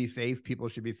say, to be safe, people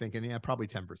should be thinking, yeah, probably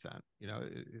 10%,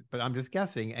 but I'm just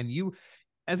guessing. And you,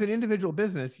 as an individual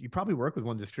business, you probably work with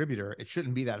one distributor. It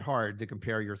shouldn't be that hard to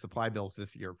compare your supply bills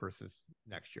this year versus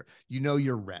next year.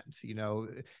 Your rent,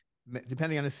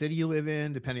 depending on the city you live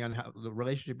in, depending on how the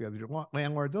relationship you have with your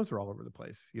landlord, those are all over the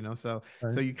place, So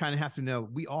you kind of have to know,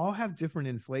 we all have different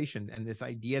inflation, and this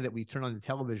idea that we turn on the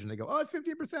television, they go, oh, it's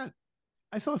 15%.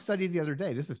 I saw a study the other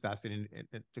day. This is fascinating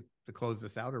to close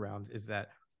this out around, is that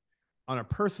on a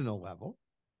personal level,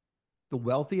 the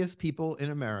wealthiest people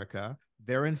in America,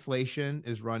 their inflation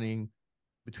is running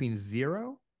between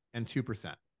 0 and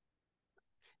 2%.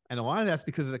 And a lot of that's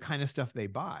because of the kind of stuff they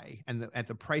buy and at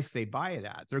the price they buy it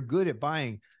at. They're good at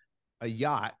buying a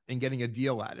yacht and getting a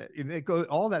deal at it. And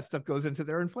all that stuff goes into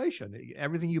their inflation.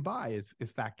 Everything you buy is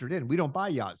factored in. We don't buy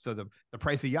yachts, so the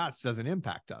price of yachts doesn't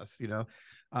impact us.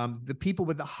 The people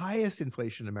with the highest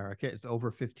inflation in America, it's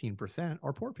over 15%,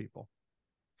 are poor people.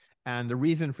 And the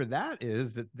reason for that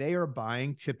is that they are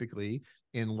buying typically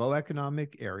in low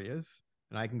economic areas.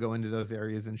 And I can go into those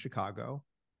areas in Chicago,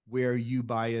 where you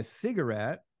buy a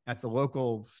cigarette at the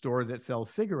local store that sells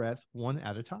cigarettes one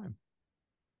at a time,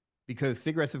 because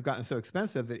cigarettes have gotten so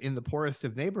expensive that in the poorest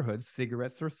of neighborhoods,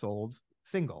 cigarettes are sold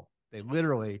single. They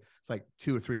literally, it's like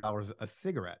 $2 or $3 a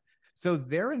cigarette. So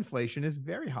their inflation is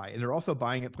very high. And they're also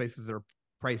buying at places that are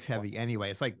price heavy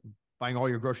anyway. It's like buying all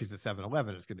your groceries at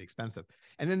 7-Eleven. It's going to be expensive.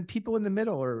 And then people in the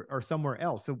middle are somewhere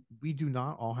else. So we do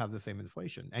not all have the same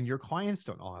inflation, and your clients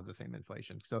don't all have the same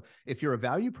inflation. So if you're a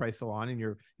value price salon and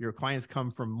your clients come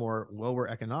from more lower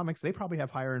economics, they probably have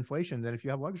higher inflation than if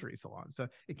you have luxury salons. So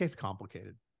it gets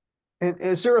complicated. And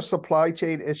is there a supply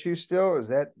chain issue still? Is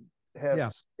that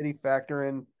have any factor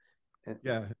in?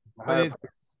 Yeah. Higher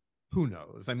prices. Who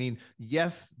knows? I mean,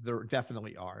 yes, there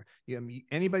definitely are.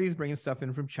 Anybody's bringing stuff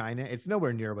in from China. It's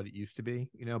nowhere near what it used to be,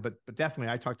 but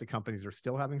definitely I talk to companies that are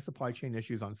still having supply chain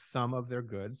issues on some of their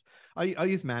goods. I'll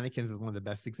use mannequins as one of the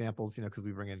best examples, because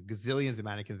we bring in gazillions of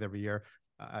mannequins every year.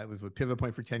 I was with Pivot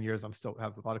Point for 10 years. I'm still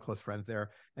have a lot of close friends there.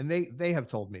 And they have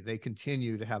told me they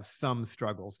continue to have some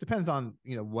struggles. Depends on,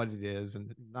 what it is,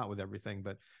 and not with everything,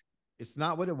 but it's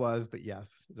not what it was. But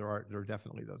yes, there are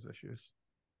definitely those issues.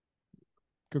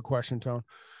 Good question, Tone.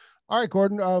 All right,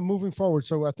 Gordon. Moving forward,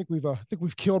 so I think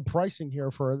we've killed pricing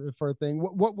here for a thing.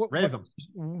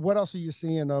 What else are you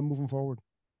seeing moving forward?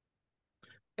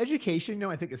 Education,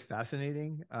 I think is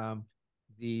fascinating.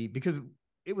 Because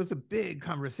it was a big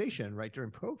conversation right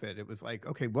during COVID. It was like,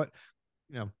 okay,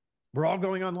 we're all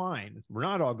going online. We're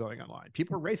not all going online.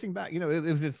 People are racing back. It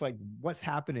was just like, what's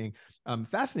happening?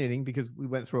 Fascinating, because we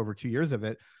went through over 2 years of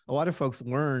it. A lot of folks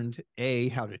learned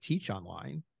how to teach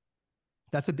online.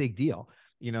 That's a big deal.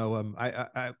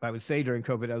 I would say during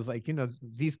COVID, I was like,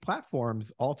 these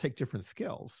platforms all take different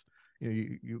skills.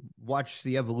 You watch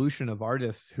the evolution of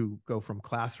artists who go from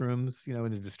classrooms,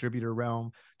 in the distributor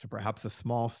realm, to perhaps a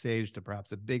small stage, to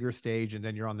perhaps a bigger stage. And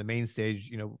then you're on the main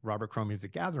stage, Robert Cromie's The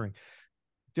Gathering.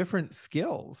 Different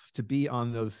skills to be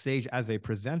on those stage as a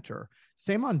presenter.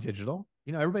 Same on digital.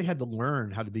 Everybody had to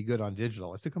learn how to be good on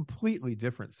digital. It's a completely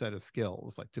different set of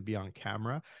skills, like to be on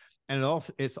camera. And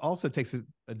it also takes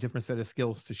a different set of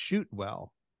skills to shoot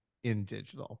well in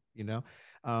digital,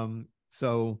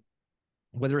 So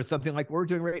whether it's something like we're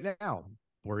doing right now,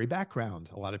 blurry background.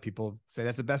 A lot of people say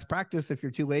that's the best practice if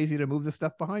you're too lazy to move the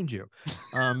stuff behind you.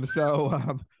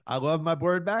 I love my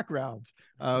blurred background.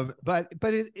 But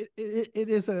it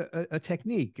is a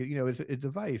technique, it's a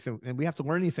device, and we have to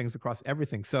learn these things across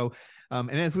everything. So, and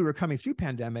as we were coming through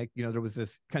pandemic, there was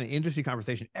this kind of industry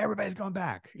conversation. Everybody's going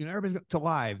back, everybody's to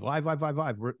live.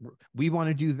 We want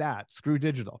to do that. Screw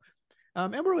digital.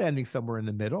 And we're landing somewhere in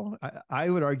the middle.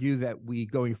 I would argue that we,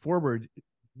 going forward,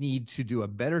 need to do a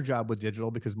better job with digital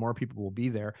because more people will be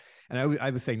there. And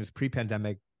I was saying this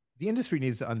pre-pandemic, the industry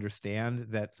needs to understand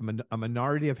that a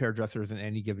minority of hairdressers in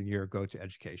any given year go to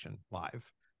education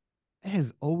live. It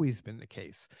has always been the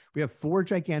case. We have 4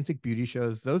 gigantic beauty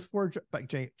shows. Those 4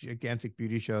 gigantic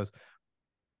beauty shows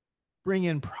bring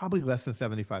in probably less than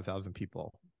 75,000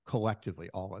 people collectively,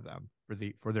 all of them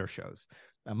for their shows.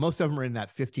 Most of them are in that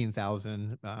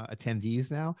 15,000 attendees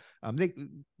now.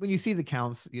 When you see the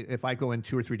counts, if I go in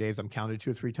 2 or 3 days, I'm counted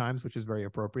 2 or 3 times, which is very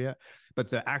appropriate. But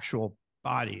the actual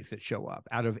bodies that show up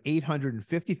out of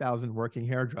 850,000 working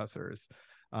hairdressers,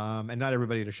 and not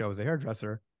everybody at a show is a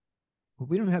hairdresser,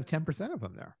 we don't have 10% of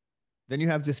them there. Then you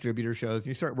have distributor shows, and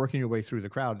you start working your way through the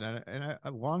crowd. And I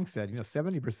long said,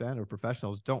 70% of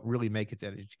professionals don't really make it to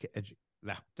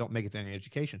any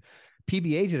education.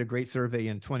 PBA did a great survey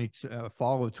in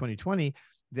fall of 2020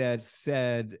 that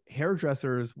said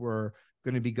hairdressers were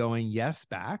going to be going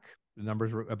back. The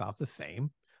numbers were about the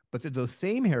same, but that those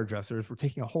same hairdressers were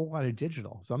taking a whole lot of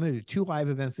digital. So I'm going to do 2 live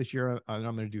events this year, and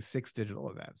I'm going to do 6 digital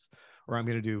events, or I'm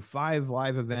going to do 5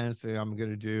 live events, and I'm going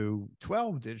to do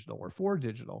 12 digital or 4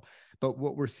 digital. But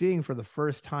what we're seeing for the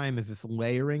first time is this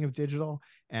layering of digital.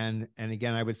 And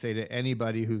again, I would say to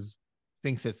anybody who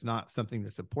thinks it's not something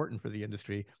that's important for the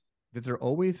industry, that there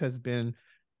always has been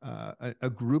a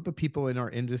group of people in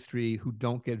our industry who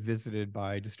don't get visited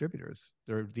by distributors.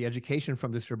 The education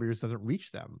from distributors doesn't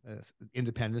reach them.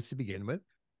 Independents to begin with,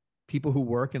 people who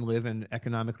work and live in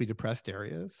economically depressed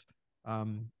areas.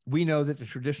 We know that the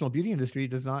traditional beauty industry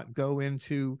does not go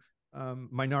into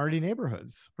minority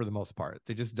neighborhoods for the most part.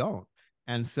 They just don't.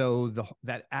 And so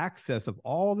that access of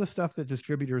all the stuff that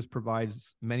distributors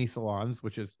provides many salons,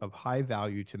 which is of high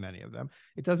value to many of them,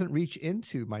 it doesn't reach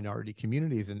into minority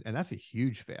communities. And that's a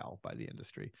huge fail by the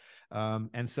industry.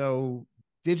 And so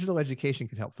digital education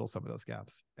can help fill some of those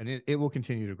gaps, and it will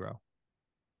continue to grow.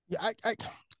 Yeah, I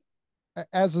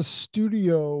as a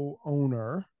studio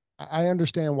owner, I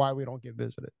understand why we don't get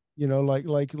visited. A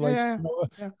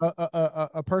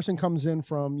person comes in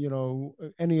from,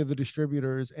 any of the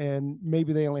distributors, and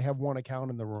maybe they only have 1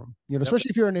 account in the room, especially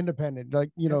if you're an independent,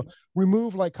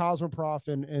 remove like Cosmoprof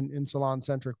and Salon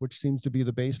Centric, which seems to be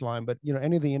the baseline. But,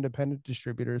 any of the independent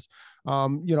distributors,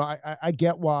 I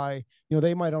get why,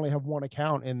 they might only have 1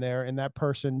 account in there, and that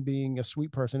person, being a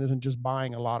sweet person, isn't just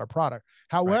buying a lot of product.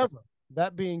 However,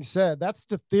 that being said, that's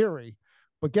the theory.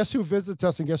 But guess who visits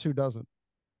us and guess who doesn't?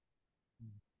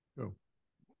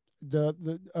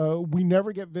 We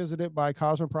never get visited by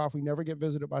Cosmoprof. We never get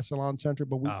visited by Salon Center,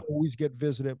 but we always get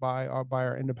visited by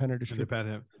our independent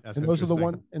distributors. That's and those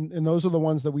are the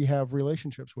ones that we have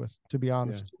relationships with, to be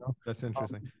honest. That's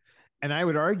interesting. And I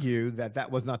would argue that that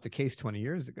was not the case 20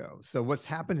 years ago. So what's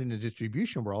happened in the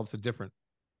distribution world, it's a different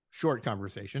short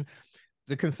conversation.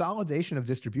 The consolidation of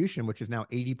distribution, which is now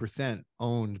 80%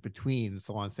 owned between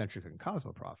SalonCentric and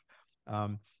Cosmoprof,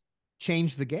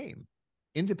 changed the game.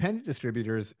 Independent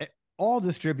distributors, all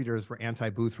distributors were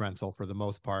anti-booth rental for the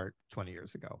most part 20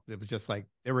 years ago. It was just like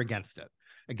they were against it,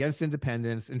 against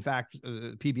independence. In fact,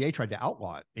 PBA tried to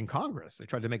outlaw it in Congress. They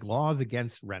tried to make laws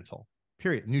against rental,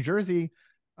 period. New Jersey,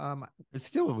 it's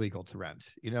still illegal to rent,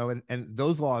 and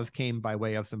those laws came by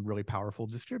way of some really powerful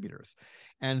distributors.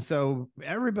 And so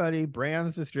everybody,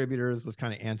 brands, distributors, was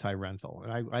kind of anti-rental.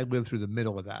 And I lived through the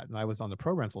middle of that. And I was on the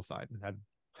pro rental side and had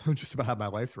just about had my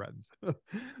life threatened.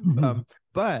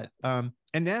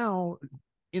 And now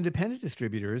independent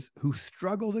distributors who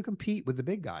struggle to compete with the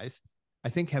big guys, I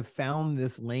think, have found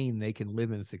this lane they can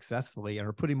live in successfully and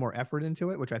are putting more effort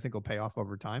into it, which I think will pay off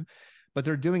over time. But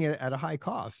they're doing it at a high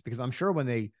cost, because I'm sure when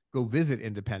they go visit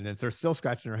independents, they're still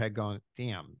scratching their head going,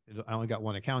 damn, I only got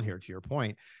one account here, to your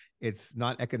point. It's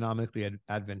not economically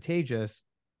advantageous,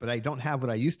 but I don't have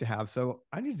what I used to have. So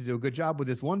I need to do a good job with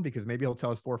this one, because maybe he'll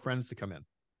tell his 4 friends to come in.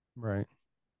 Right.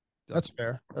 That's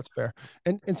fair. That's fair.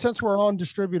 And since we're on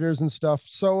distributors and stuff,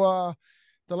 so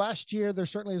the last year, there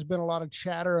certainly has been a lot of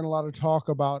chatter and a lot of talk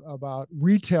about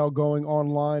retail going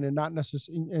online, and not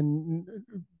necessarily, and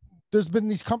there's been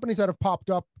these companies that have popped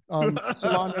up,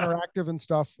 Salon Interactive and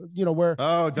stuff, where.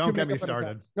 Oh, don't get me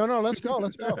started. No, let's go.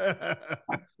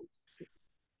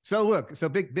 So look,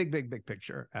 big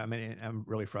picture. I mean, I'm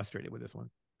really frustrated with this one,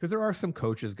 because there are some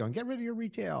coaches going, get rid of your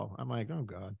retail. I'm like, oh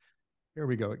God, here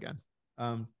we go again.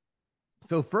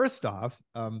 So first off,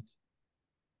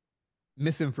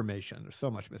 misinformation. There's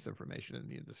so much misinformation in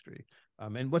the industry.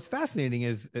 And what's fascinating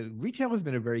is retail has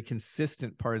been a very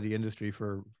consistent part of the industry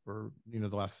for the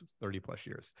last 30 plus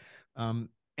years.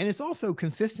 And it's also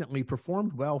consistently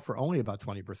performed well for only about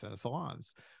 20% of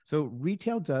salons. So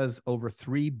retail does over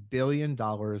 $3 billion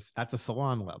at the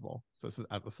salon level. So this is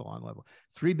at the salon level,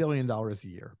 $3 billion a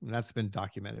year. And that's been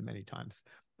documented many times.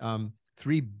 $3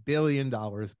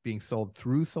 billion being sold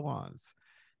through salons.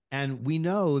 And we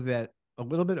know that a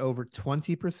little bit over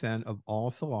 20% of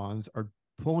all salons are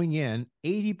pulling in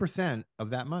 80%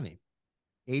 of that money,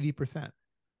 80%.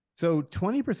 So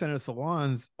 20% of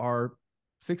salons are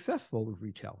successful with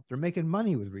retail. They're making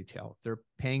money with retail. They're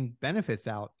paying benefits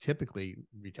out, typically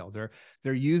retail.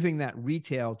 They're using that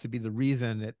retail to be the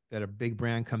reason that a big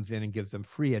brand comes in and gives them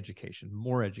free education,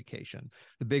 more education.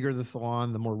 The bigger the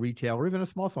salon, the more retail, or even a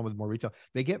small salon with more retail,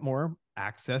 they get more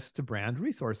access to brand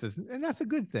resources. And that's a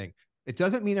good thing. It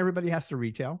doesn't mean everybody has to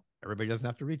retail. Everybody doesn't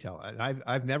have to retail.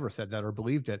 I've never said that or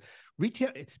believed it.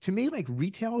 Retail, to me, like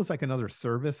retail is like another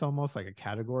service, almost like a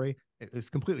category. It's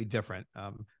completely different.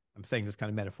 I'm saying this kind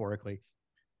of metaphorically.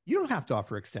 You don't have to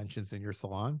offer extensions in your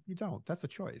salon. You don't. That's a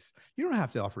choice. You don't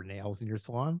have to offer nails in your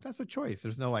salon. That's a choice.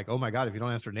 There's no like, oh my God, if you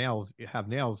don't answer nails, you have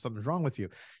nails, something's wrong with you.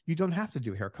 You don't have to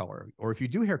do hair color. Or if you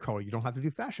do hair color, you don't have to do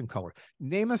fashion color.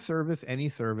 Name a service, any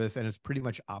service, and it's pretty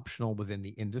much optional within the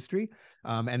industry.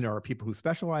 And there are people who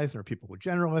specialize, and there are people who are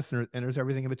generalists, and there's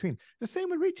everything in between. The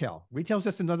same with retail. Retail is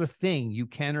just another thing you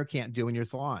can or can't do in your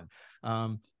salon.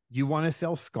 You want to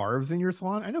sell scarves in your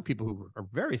salon? I know people who are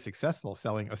very successful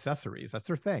selling accessories. That's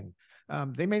their thing.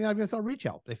 They may not even sell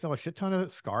retail. They sell a shit ton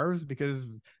of scarves because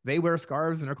they wear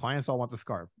scarves and their clients all want the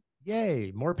scarf.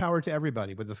 Yay, more power to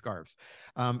everybody with the scarves.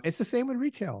 It's the same with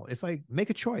retail. It's like, make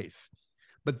a choice.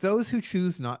 But those who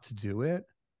choose not to do it,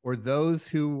 or those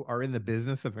who are in the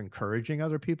business of encouraging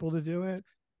other people to do it,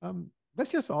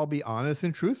 let's just all be honest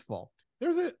and truthful.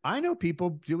 I know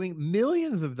people doing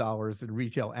millions of dollars in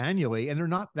retail annually, and they're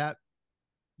not that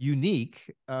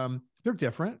unique. They're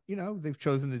different. They've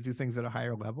chosen to do things at a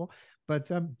higher level, but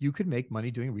you could make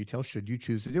money doing retail should you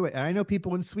choose to do it. And I know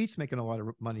people in suites making a lot of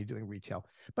money doing retail,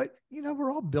 but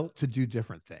we're all built to do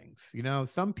different things.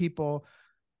 Some people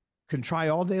can try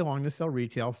all day long to sell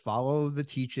retail, follow the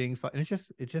teachings, and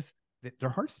it just their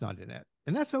heart's not in it.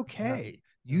 And that's okay.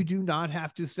 Yeah. You do not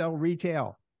have to sell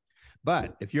retail.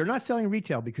 But if you're not selling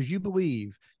retail because you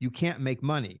believe you can't make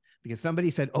money, because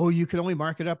somebody said, oh, you can only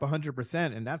mark it up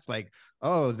 100%. And that's like,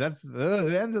 oh, that's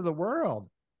the end of the world.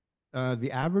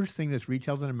 The average thing that's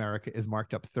retailed in America is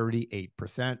marked up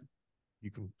 38%.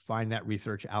 You can find that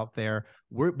research out there.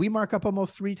 We mark up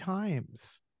almost 3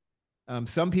 times.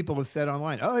 Some people have said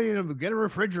online, oh, get a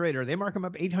refrigerator. They mark them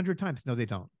up 800 times. No, they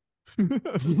don't.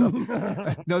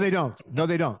 No, they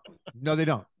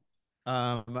don't.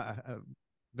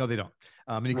 No, they don't.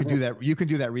 And you can do that. You can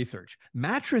do that research.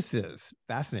 Mattresses,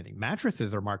 fascinating.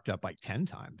 Mattresses are marked up like 10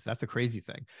 times. That's a crazy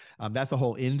thing. That's a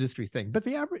whole industry thing. But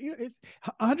the average, it's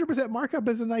 100% markup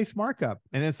is a nice markup.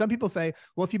 And then some people say,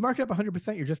 well, if you mark it up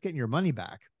 100%, you're just getting your money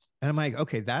back. And I'm like,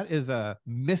 okay, that is a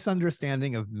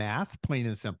misunderstanding of math, plain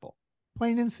and simple.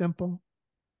 Plain and simple.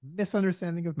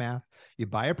 Misunderstanding of math. You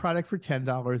buy a product for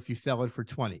 $10, you sell it for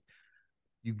 20.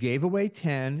 You gave away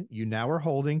 10, you now are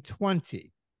holding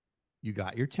 20. You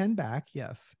got your 10 back.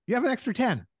 Yes. You have an extra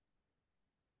 10.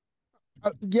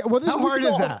 Yeah. Well, how hard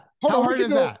is that? How hard is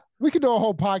that? We could do a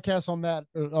whole podcast on that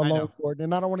alone, Gordon,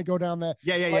 and I don't want to go down that.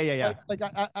 Yeah. Like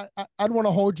I'd want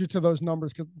to hold you to those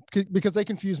numbers because they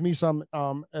confuse me some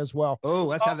as well. Oh,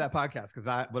 let's have that podcast because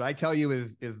what I tell you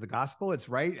is the gospel. It's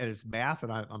right, and it's math,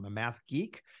 and I'm a math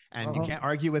geek, and you can't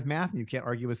argue with math, and you can't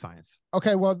argue with science.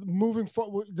 Okay, well, moving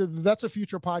forward, that's a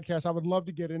future podcast. I would love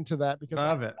to get into that because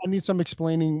I need some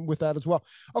explling with that as well.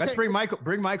 Okay, let's bring Michael.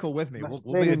 Bring Michael with me.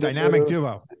 We'll be a dynamic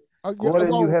duo.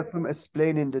 Gordon, you have some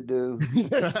explaining to do.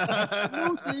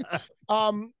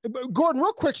 Gordon,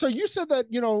 real quick. So you said that,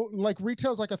 like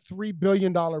retail is like a $3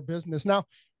 billion business. Now,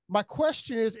 my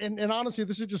question is, and honestly,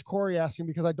 this is just Corey asking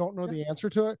because I don't know the answer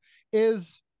to it,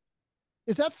 is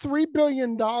that $3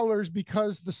 billion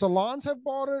because the salons have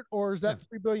bought it, or is that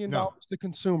 $3 billion to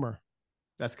consumer?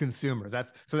 That's consumer.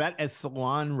 That as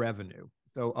salon revenue.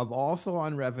 So of all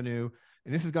salon revenue,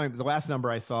 and this is going, the last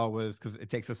number I saw was, because it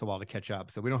takes us a while to catch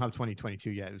up. So we don't have 2022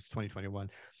 yet. It's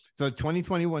 2021. So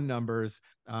 2021 numbers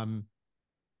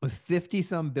was 50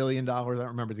 some billion dollars. I don't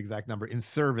remember the exact number in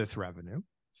service revenue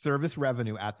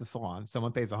at the salon.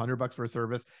 Someone pays $100 for a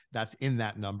service. That's in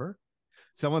that number.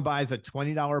 Someone buys a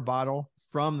 $20 bottle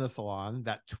from the salon.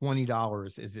 That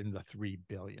 $20 is in the 3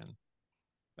 billion.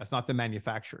 That's not the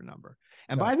manufacturer number.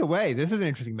 And by the way, this is an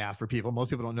interesting math for people. Most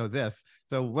people don't know this.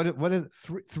 So what is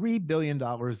 $3 billion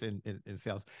in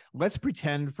sales? Let's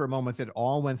pretend for a moment that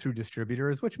all went through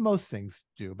distributors, which most things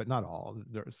do, but not all.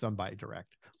 There's some buy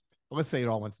direct. But let's say it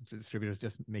all went to distributors,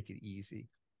 just make it easy.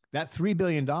 That $3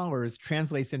 billion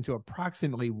translates into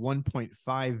approximately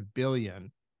 $1.5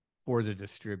 billion for the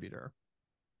distributor.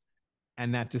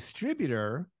 And that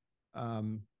distributor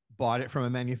bought it from a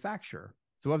manufacturer.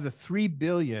 So of the 3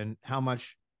 billion, how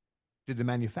much did the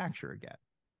manufacturer get?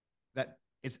 That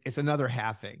it's another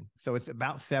halving. So it's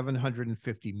about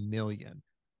 750 million.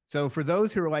 So for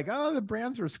those who are like, oh, the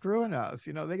brands are screwing us,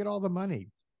 they get all the money.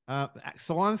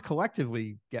 Salons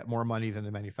collectively get more money than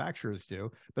the manufacturers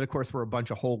do. But of course, we're a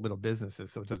bunch of whole little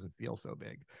businesses, so it doesn't feel so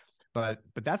big. But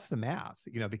that's the math,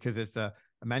 because it's a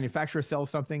manufacturer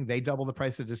sells something, they double the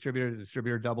price of the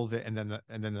distributor doubles it, and then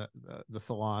the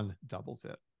salon doubles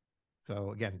it.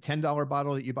 So again, $10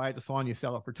 bottle that you buy at the salon, you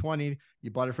sell it for 20. You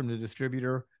bought it from the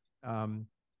distributor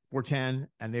for 10,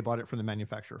 and they bought it from the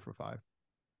manufacturer for 5.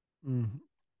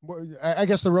 Well, I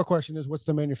guess the real question is, what's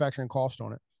the manufacturing cost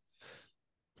on it?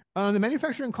 The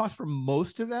manufacturing cost for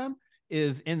most of them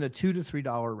is in the $2 to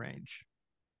 $3 range.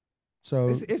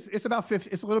 So it's about 50.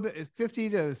 It's a little bit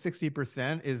 50 to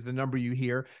 60% is the number you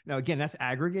hear. Now, again, that's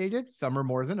aggregated. Some are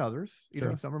more than others.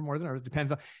 Some are more than others.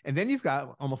 Depends on. And then you've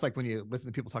got almost like when you listen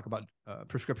to people talk about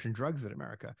prescription drugs in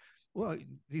America. Well,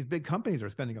 these big companies are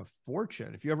spending a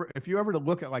fortune. If you ever to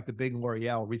look at like the big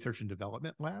L'Oreal research and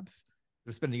development labs,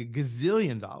 they're spending $1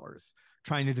 gazillion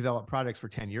trying to develop products for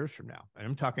 10 years from now. And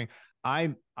I'm talking,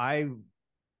 I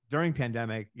during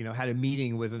pandemic, had a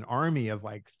meeting with an army of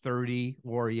like 30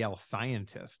 L'Oreal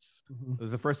scientists. It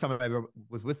was the first time I ever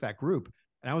was with that group.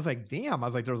 And I was like, damn,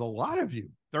 there's a lot of you,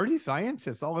 30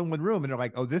 scientists all in one room. And they're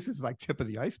like, oh, this is like tip of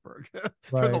the iceberg.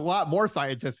 There's a lot more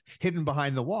scientists hidden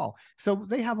behind the wall. So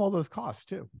they have all those costs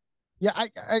too. Yeah,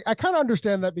 I kind of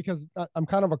understand that because I'm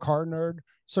kind of a car nerd.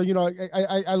 So,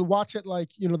 I watch it like,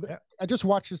 I just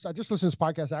watch this. I just listened to this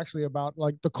podcast actually about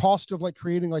like the cost of like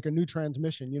creating like a new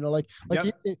transmission, there's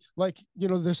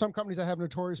some companies that have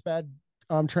notorious bad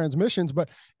transmissions, but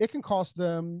it can cost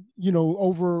them,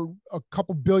 over a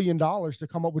couple $1 billion to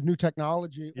come up with new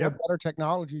technology or better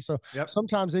technology. So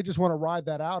sometimes they just want to ride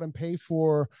that out and pay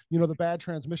for, the bad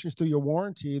transmissions through your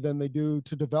warranty than they do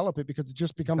to develop it because it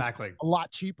just becomes a lot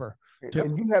cheaper.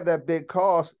 And you have that big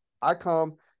cost. I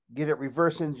come get it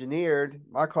reverse engineered.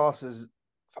 My cost is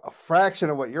a fraction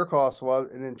of what your cost was,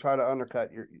 and then try to undercut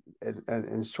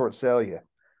and short sell you.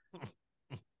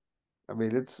 I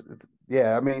mean,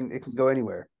 it can go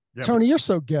anywhere. Yep. Tony, you're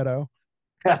so ghetto.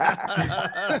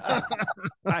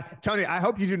 Tony, I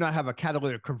hope you do not have a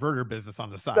catalytic converter business on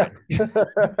the side.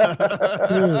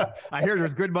 I hear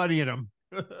there's good money in them.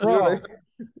 Bro,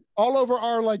 all over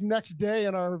our like next day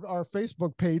and our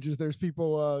Facebook pages, there's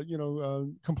people,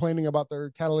 complaining about their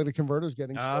catalytic converters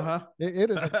getting stolen. It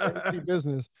is a crazy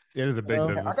business. It is a big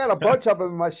business. I got a bunch of them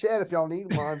in my shed if y'all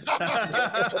need one.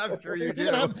 I'm sure you do.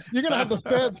 You're gonna have the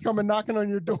feds coming knocking on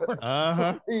your door.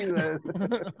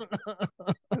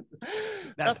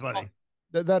 That's funny.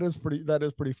 That is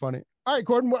pretty funny. All right,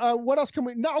 Gordon, what else can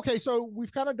we no okay, so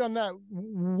we've kind of done that.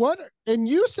 And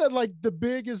you said like the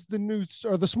big is the new,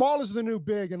 or the small is the new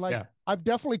big, and like I've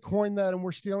definitely coined that, and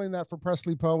we're stealing that for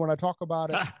Presley Poe when I talk about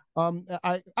it.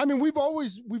 I mean we've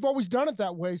always done it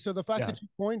that way, so the fact that you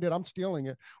coined it, I'm stealing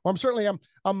it. Well,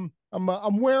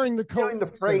 I'm wearing the coat. The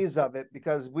phrase of it,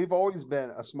 because we've always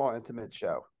been a small intimate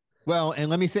show. Well, and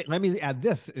let me add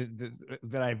this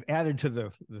that I've added to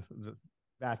the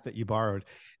that you borrowed.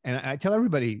 And I tell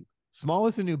everybody, small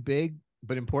is the new big,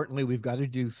 but importantly, we've got to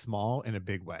do small in a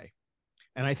big way.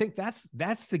 And I think that's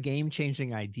the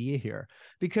game-changing idea here,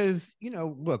 because,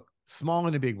 look, small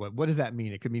in a big way, what does that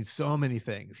mean? It could mean so many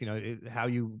things, how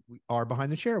you are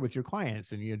behind the chair with your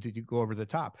clients, and did you go over the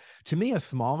top? To me, a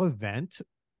small event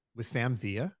with Sam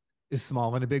Villa is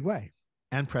small in a big way.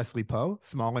 And Presley Poe,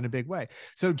 small in a big way.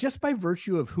 So just by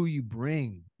virtue of who you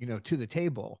bring, to the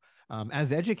table,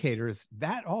 as educators,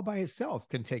 that all by itself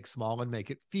can take small and make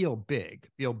it feel big,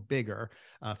 feel bigger,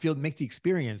 make the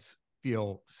experience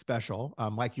feel special,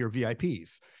 like your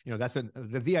VIPs.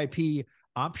 The VIP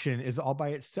option is all by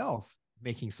itself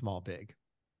making small big,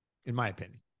 in my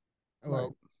opinion.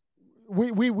 Well,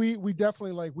 we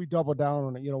definitely we double down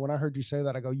on it. When I heard you say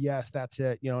that, I go, yes, that's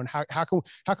it. And how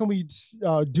can we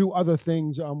do other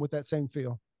things with that same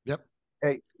feel? Yep.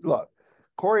 Hey, look,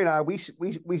 Corey and I, we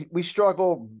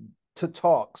struggle to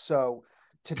talk, so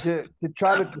to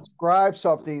try to describe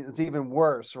something is even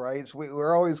worse, right? So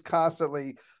we're always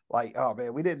constantly like, oh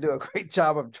man, we didn't do a great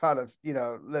job of trying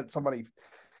to let somebody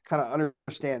kind of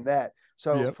understand that.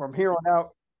 So from here on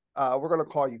out, we're going to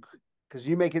call you, because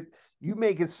you make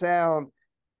it sound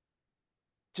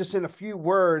just in a few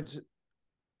words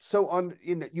so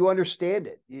you understand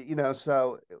it,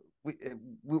 so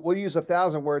we'll use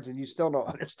 1,000 words and you still don't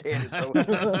understand it. So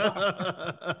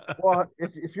well,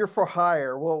 if you're for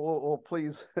hire, we'll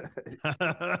please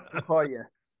call you.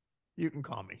 You can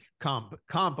call me comp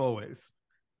always.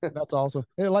 That's awesome.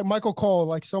 Like Michael Cole,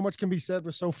 like so much can be said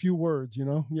with so few words.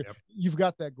 You've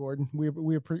got that, Gordon.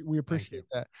 We appreciate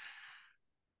that.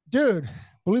 Dude,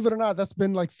 believe it or not, that's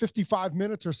been like 55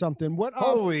 minutes or something.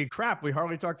 Holy crap, we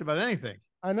hardly talked about anything.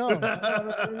 I know.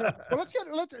 Well,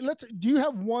 let's do you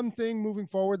have one thing moving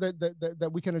forward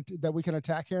that we can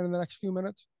attack here in the next few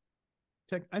minutes?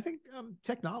 I think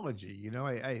technology,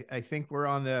 I think we're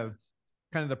on the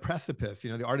kind of the precipice.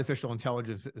 The artificial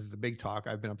intelligence is the big talk.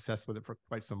 I've been obsessed with it for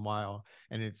quite some while,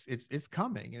 and it's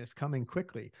coming, and it's coming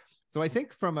quickly. So I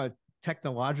think from a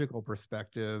technological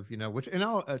perspective, and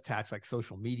I'll attach like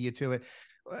social media to it.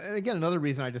 And again, another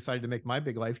reason I decided to make my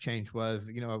big life change was,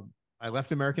 I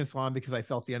left American Salon because I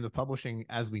felt the end of publishing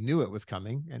as we knew it was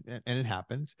coming, and it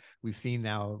happened. We've seen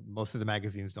now most of the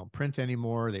magazines don't print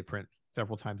anymore. They print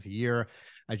several times a year.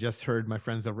 I just heard my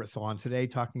friends over at Salon Today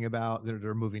talking about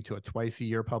they're moving to a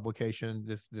twice-a-year publication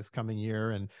this coming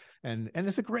year, and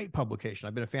it's a great publication.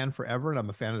 I've been a fan forever, and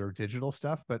I'm a fan of their digital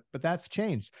stuff, but that's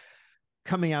changed.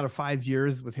 Coming out of 5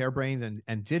 years with Hairbrained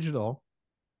and digital,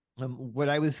 what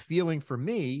I was feeling for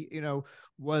me,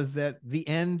 was that the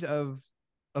end of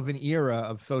an era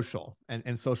of social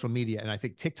and social media. And I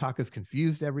think TikTok has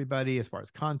confused everybody as far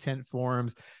as content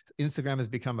forms. Instagram has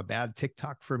become a bad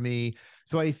TikTok for me.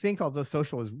 So I think although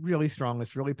social is really strong,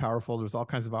 it's really powerful, there's all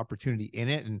kinds of opportunity in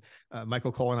it. And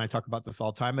Michael Cole and I talk about this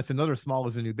all the time. It's another small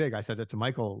is a new big. I said that to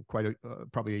Michael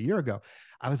probably a year ago.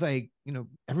 I was like,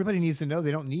 everybody needs to know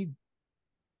they don't need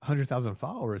 100,000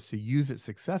 followers to use it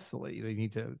successfully. They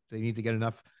need to get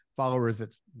enough followers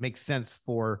that make sense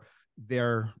for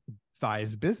their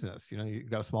size business. You've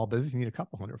got a small business, you need a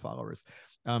couple hundred followers.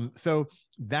 So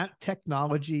that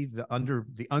technology,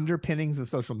 the underpinnings of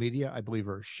social media, I believe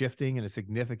are shifting in a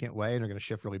significant way, and are going to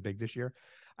shift really big this year.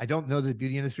 I don't know that the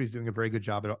beauty industry is doing a very good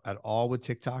job at all with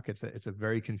TikTok. It's a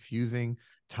very confusing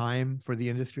time for the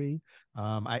industry.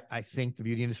 I think the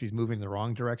beauty industry is moving in the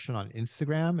wrong direction on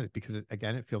Instagram because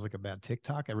it feels like a bad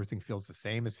TikTok. Everything feels the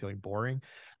same. It's feeling boring.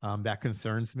 That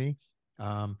concerns me.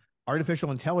 Artificial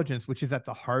intelligence, which is at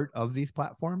the heart of these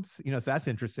platforms, so that's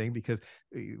interesting, because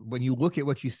when you look at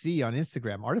what you see on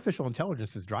Instagram, artificial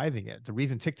intelligence is driving it. The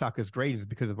reason TikTok is great is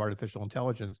because of artificial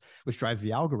intelligence, which drives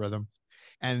the algorithm.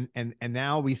 And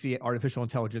now we see artificial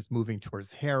intelligence moving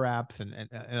towards hair apps and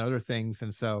other things.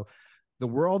 And so the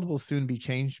world will soon be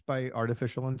changed by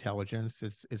artificial intelligence.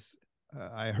 It's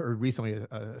I heard recently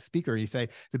a speaker, he say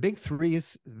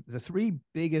the three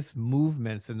biggest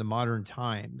movements in the modern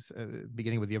times,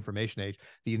 beginning with the information age: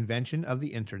 the invention of the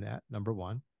internet, number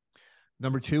one.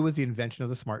 Number two was the invention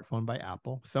of the smartphone by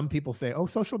Apple. Some people say, oh,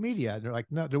 social media. And they're like,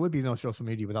 no, there would be no social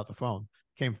media without the phone.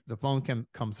 The phone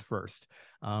comes first.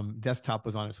 Desktop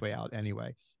was on its way out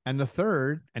anyway. And the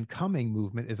third and coming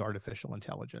movement is artificial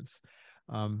intelligence.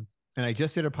 And I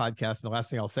just did a podcast, and the last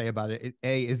thing I'll say about it,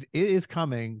 it is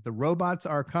coming. The robots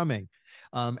are coming.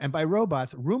 And by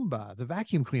robots, Roomba, the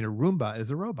vacuum cleaner, Roomba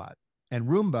is a robot. And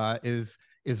Roomba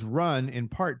is run in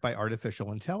part by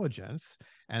artificial intelligence.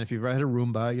 And if you've ever had a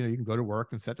Roomba, you can go to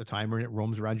work and set the timer, and it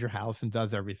roams around your house and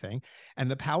does everything.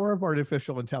 And the power of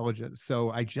artificial intelligence.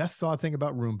 So I just saw a thing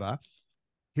about Roomba.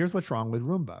 Here's what's wrong with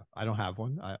Roomba. I don't have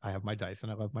one. I have my Dyson.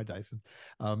 I love my Dyson.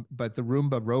 But the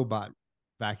Roomba robot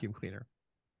vacuum cleaner,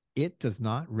 it does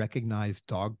not recognize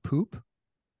dog poop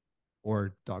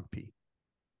or dog pee.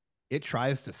 It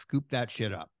tries to scoop that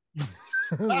shit up.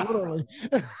 Literally.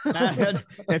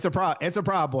 It's a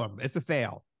problem. It's a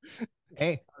fail.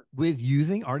 Hey, with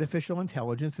using artificial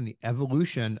intelligence and the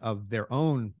evolution of their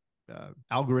own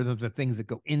algorithms and things that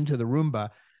go into the Roomba,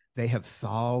 they have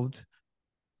solved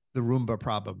the Roomba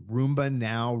problem. Roomba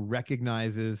now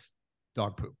recognizes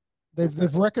dog poop.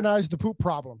 They've recognized the poop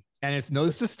problem. And it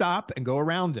knows to stop and go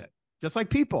around it. Just like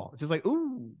people. Just like,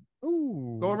 ooh,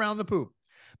 go around the poop.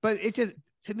 But it just,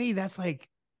 to me, that's like,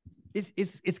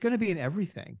 it's going to be in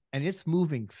everything, and it's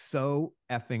moving so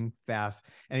effing fast.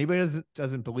 Anybody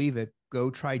doesn't believe it, go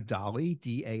try DALL-E,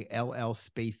 DALL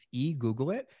space E,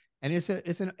 Google it, and it's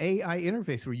an AI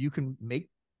interface where you can make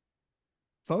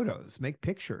photos, make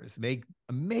pictures, make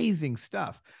amazing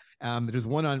stuff. There's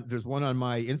one on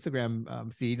my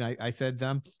Instagram feed. And I said,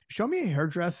 show me a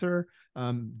hairdresser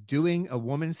doing a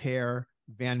woman's hair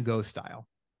Van Gogh style,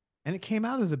 and it came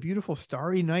out as a beautiful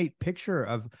starry night picture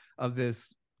of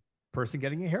this person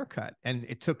getting a haircut. And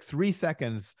it took 3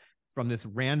 seconds from this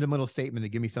random little statement to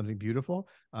give me something beautiful.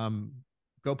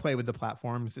 Go play with the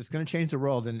platforms. It's going to change the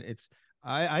world. And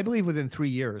I believe within 3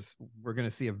 years, we're going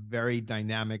to see a very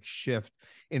dynamic shift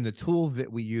in the tools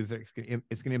that we use. It's going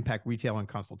to impact retail and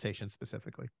consultation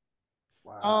specifically.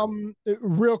 Wow.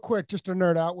 Real quick, just to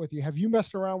nerd out with you, have you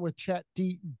messed around with Chat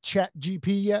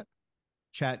GP yet?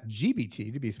 Chat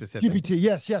GBT, to be specific. GBT,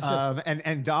 yes.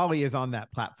 And DALL-E is on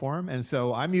that platform, and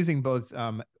so I'm using both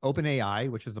OpenAI,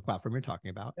 which is the platform you're talking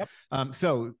about. Yep.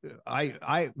 So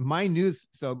my news.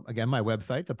 So again, my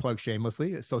website, to plug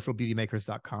shamelessly, is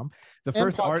socialbeautymakers.com. The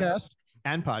first podcast.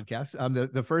 And podcast.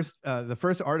 The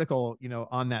first article,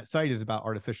 on that site is about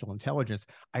artificial intelligence.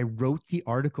 I wrote the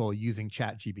article using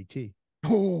Chat GBT.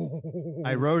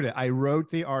 I wrote it. I wrote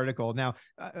the article. Now,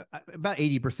 about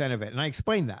 80% of it. And I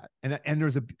explained that. And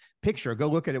there's a picture. Go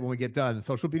look at it when we get done.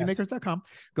 Socialbeautymakers.com.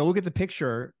 Go look at the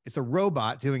picture. It's a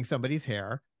robot doing somebody's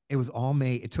hair. It was all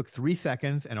made. It took 3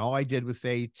 seconds. And all I did was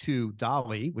say to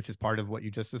DALL-E, which is part of what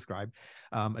you just described,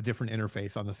 a different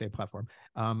interface on the same platform.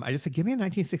 I just said, give me a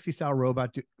 1960 style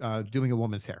robot doing a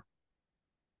woman's hair.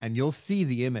 And you'll see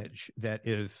the image that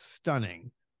is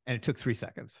stunning. And it took 3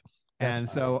 seconds. And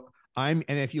so and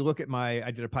if you look at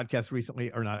I did a podcast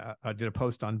recently, or not, I did a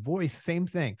post on Voice, same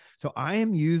thing. So I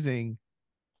am using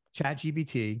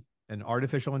ChatGPT, an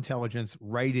artificial intelligence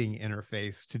writing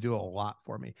interface, to do a lot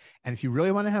for me. And if you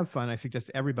really want to have fun, I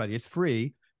suggest everybody, it's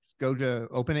free. Just go to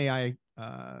OpenAI,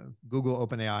 Google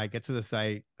OpenAI, get to the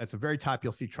site. At the very top,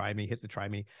 you'll see Try Me, hit the Try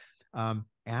Me.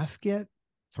 Ask it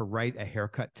to write a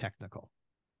haircut technical.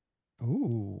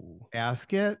 Ooh.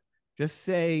 Ask it, just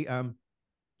say,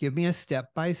 give me a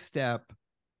step-by-step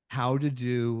how to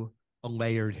do a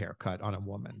layered haircut on a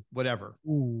woman, whatever.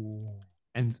 Ooh.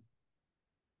 And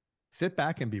sit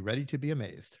back and be ready to be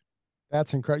amazed.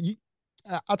 That's incredible.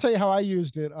 I'll tell you how I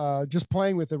used it, just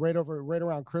playing with it right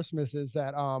around Christmas, is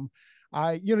that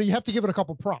you have to give it a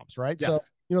couple prompts, right? Yes. So,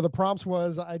 the prompts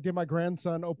was, I did my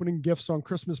grandson opening gifts on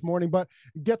Christmas morning, but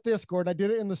get this, Gordon, I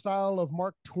did it in the style of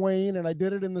Mark Twain, and I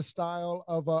did it in the style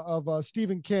of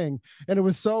Stephen King. And it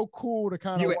was so cool to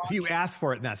kind of you asked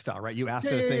for it in that style, right? You asked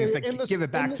the thing, it's like, give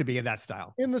it back to me in that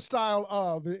style. In the style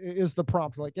of is the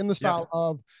prompt, like in the style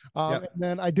of, and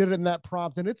then I did it in that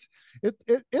prompt, and it's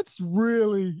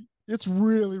really,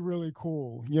 really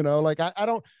cool. Like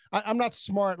I'm not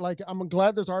smart. Like, I'm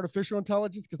glad there's artificial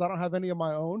intelligence because I don't have any of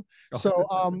my own. So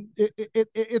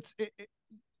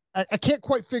I can't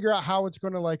quite figure out how it's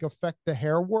going to like affect the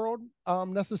hair world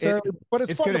necessarily, but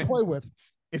it's fun to play with.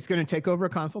 It's going to take over a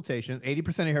consultation. 80%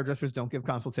 of hairdressers don't give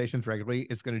consultations regularly.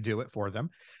 It's going to do it for them.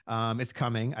 It's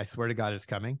coming. I swear to God, it's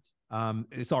coming.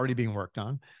 It's already being worked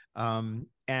on.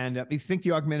 And if you think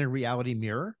the augmented reality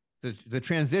mirror the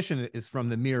transition is from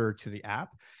the mirror to the app.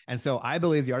 And so I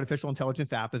believe the artificial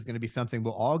intelligence app is going to be something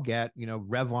we'll all get.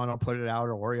 Revlon will put it out,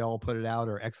 or L'Oreal will put it out,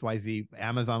 or XYZ,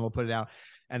 Amazon will put it out.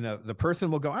 And the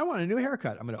person will go, I want a new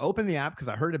haircut. I'm going to open the app because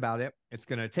I heard about it. It's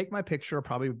going to take my picture,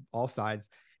 probably all sides.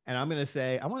 And I'm going to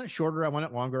say, I want it shorter. I want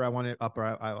it longer. I want it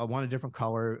upper. I want a different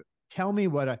color. Tell me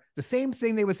the same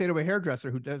thing they would say to a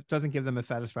hairdresser who doesn't give them a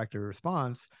satisfactory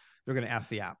response. They're going to ask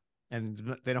the app,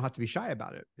 and they don't have to be shy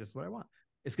about it. This is what I want.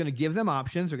 It's going to give them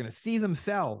options. They're going to see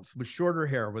themselves with shorter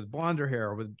hair, with blonder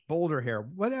hair, with bolder hair,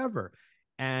 whatever.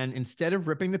 And instead of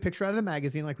ripping the picture out of the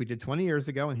magazine like we did 20 years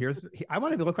ago, and I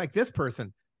want to look like this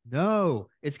person. No,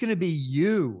 it's going to be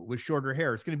you with shorter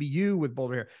hair. It's going to be you with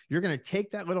bolder hair. You're going to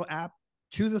take that little app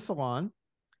to the salon.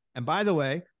 And by the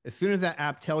way, as soon as that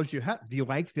app tells you, do you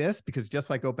like this? Because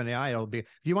just like OpenAI, it'll be,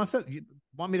 you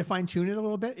want me to fine tune it a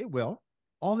little bit? It will.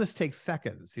 All this takes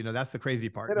seconds. That's the crazy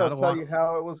part. It'll tell you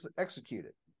how it was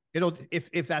executed. It'll,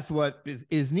 if that's what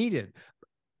is needed.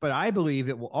 But I believe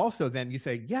it will also then you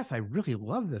say, yes, I really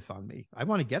love this on me. I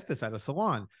want to get this at a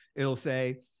salon. It'll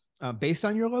say, based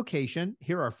on your location,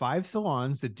 here are 5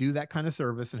 salons that do that kind of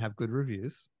service and have good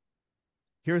reviews.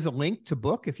 Here's a link to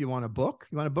book if you want to book.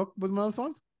 You want to book with one of those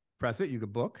salons? Press it, you can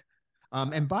book.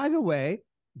 And by the way,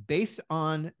 based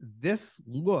on this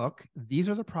look, these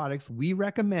are the products we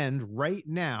recommend right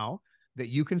now that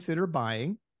you consider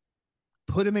buying.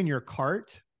 Put them in your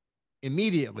cart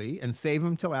immediately and save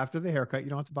them till after the haircut. You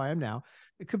don't have to buy them now.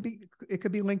 It could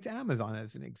be linked to Amazon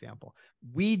as an example.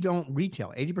 We don't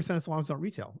retail. 80% of salons don't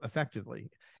retail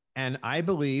effectively. And I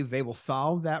believe they will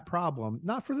solve that problem,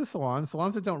 not for the salons.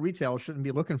 Salons that don't retail shouldn't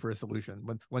be looking for a solution.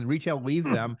 When retail leaves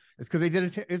them, it's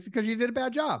because it's because you did a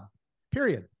bad job,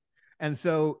 period. And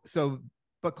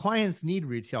but clients need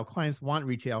retail. Clients want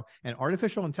retail, and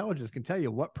artificial intelligence can tell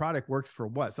you what product works for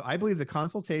what. So I believe the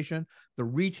consultation, the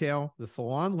retail, the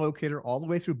salon locator, all the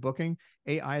way through booking,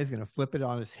 AI is going to flip it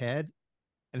on its head.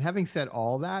 And having said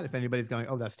all that, if anybody's going,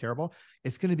 oh, that's terrible,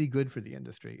 it's going to be good for the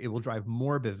industry. It will drive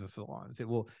more business salons. It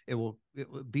will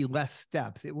be less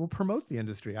steps. It will promote the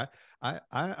industry.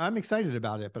 I'm excited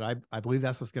about it, but I believe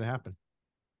that's what's going to happen.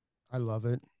 I love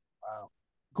it. Wow.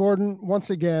 Gordon,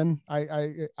 once again,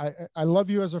 I love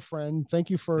you as a friend. Thank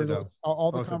you for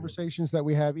all the conversations that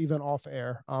we have, even off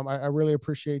air. I really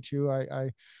appreciate you.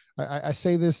 I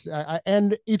say this, I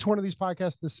end each one of these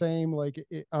podcasts the same. Like,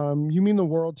 you mean the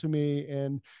world to me.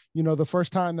 And the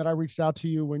first time that I reached out to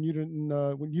you when you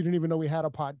didn't even know we had a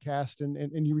podcast,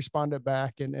 and you responded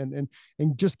back and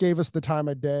just gave us the time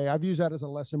of day. I've used that as a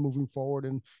lesson moving forward.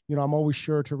 And I'm always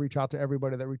sure to reach out to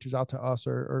everybody that reaches out to us,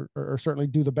 or certainly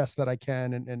do the best that I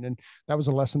can. And that was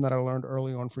a lesson that I learned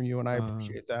early on from you, and I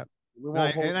appreciate that.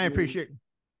 I appreciate.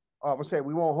 I would say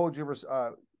we won't hold you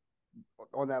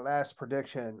on that last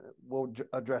prediction. We'll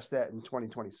address that in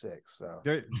 2026. So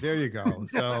there you go.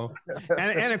 So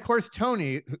and of course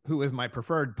Tony, who is my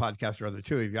preferred podcaster of the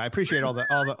two of you. I appreciate all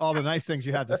the nice things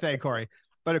you had to say, Corey.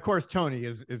 But of course Tony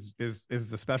is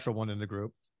the special one in the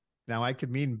group. Now I could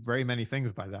mean very many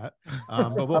things by that,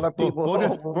 but we'll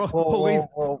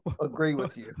agree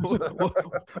with you.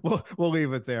 we'll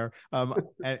leave it there.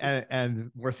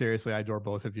 And more seriously, I adore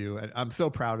both of you, and I'm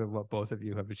so proud of what both of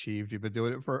you have achieved. You've been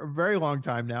doing it for a very long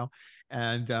time now,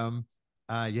 and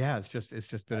yeah, it's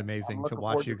just been amazing to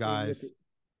watch you guys.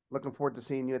 Looking forward to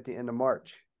seeing you at the end of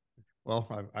March. Well,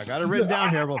 I got it written down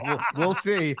here. We'll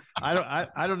see.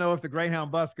 I don't know if the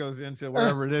Greyhound bus goes into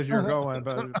wherever it is you're going,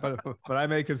 but I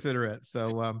may consider it.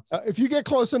 So if you get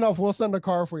close enough, we'll send a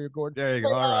car for you, Gordon. There you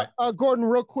go. All right, Gordon.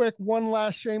 Real quick, one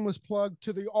last shameless plug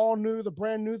to the all new, the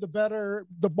brand new, the better,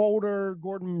 the bolder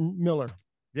Gordon Miller.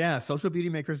 Yeah,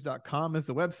 socialbeautymakers.com is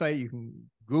the website. You can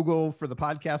Google for the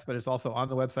podcast, but it's also on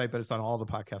the website. But it's on all the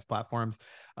podcast platforms.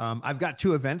 I've got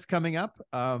 2 events coming up.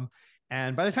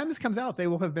 And by the time this comes out, they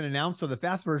will have been announced. So the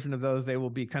fast version of those, they will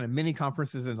be kind of mini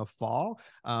conferences in the fall.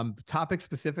 Topic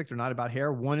specific, they're not about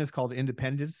hair. One is called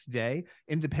Independence Day.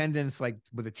 Independence, like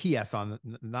with a TS on,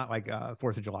 not like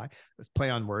 4th of July. Let's play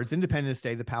on words. Independence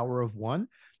Day, the power of one.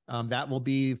 That will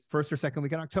be first or second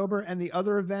week in October. And the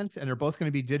other event, and they're both going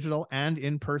to be digital and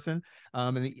in person.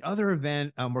 And the other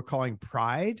event we're calling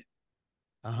Pride,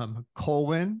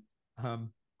 queer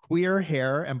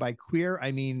hair. And by queer,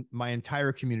 I mean my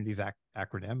entire community's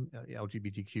acronym,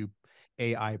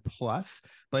 LGBTQAI+.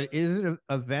 But is it an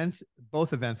event?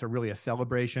 Both events are really a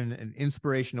celebration and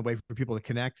inspiration, a way for people to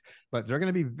connect, but they're going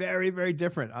to be very, very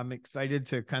different. I'm excited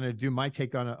to kind of do my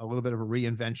take on a little bit of a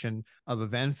reinvention of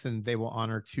events, and they will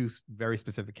honor 2 very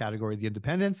specific categories: the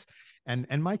independents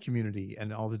and my community,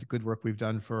 and all the good work we've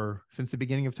done since the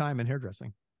beginning of time in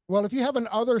hairdressing. Well, if you have an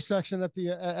other section at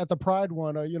the Pride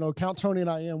one, count Tony and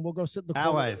I in. We'll go sit in the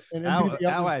allies.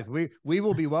 Allies. We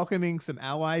will be welcoming some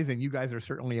allies, and you guys are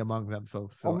certainly among them. So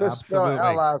absolutely.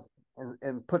 Allies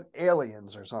and put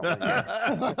aliens or something.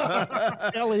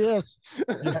 Alias.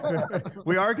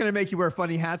 We are going to make you wear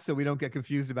funny hats so we don't get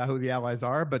confused about who the allies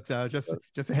are, but just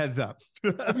a heads up.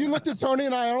 If you looked at Tony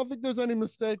and I don't think there's any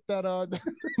mistake that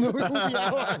who the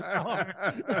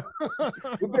allies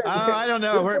are. I don't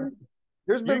know.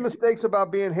 There's been mistakes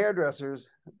about being hairdressers.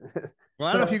 Well,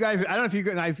 I don't know if you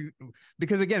guys,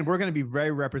 because again, we're going to be very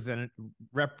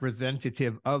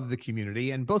representative of the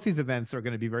community, and both these events are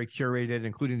going to be very curated,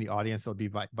 including the audience. They'll be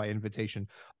by invitation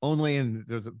only, and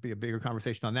be a bigger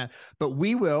conversation on that. But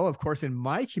we will, of course, in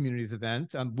my community's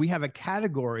event, we have a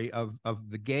category of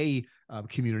the gay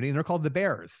community, and they're called the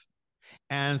Bears.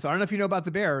 And so I don't know if you know about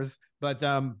the Bears, but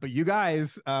you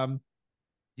guys,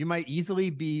 you might easily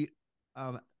be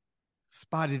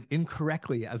spotted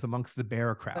incorrectly as amongst the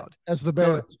bear crowd. As the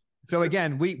bear. So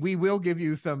again, we will give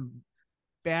you some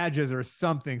badges or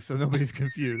something so nobody's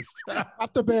confused.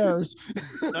 Not the Bears.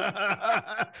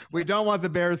 We don't want the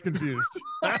Bears confused.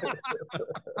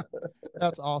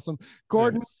 That's awesome.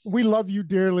 Gordon, we love you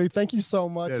dearly. Thank you so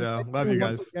much. Love you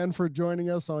guys. Once again for joining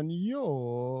us on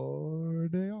your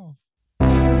day off.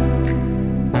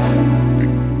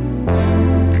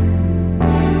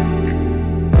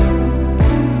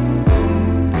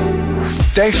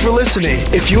 Thanks for listening.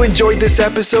 If you enjoyed this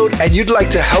episode and you'd like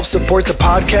to help support the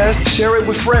podcast, share it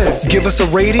with friends, give us a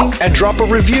rating, and drop a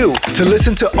review. To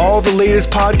listen to all the latest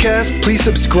podcasts, please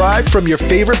subscribe from your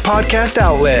favorite podcast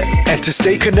outlet. And to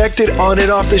stay connected on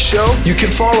and off the show, you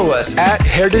can follow us at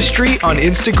Hairndustry on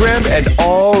Instagram and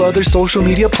all other social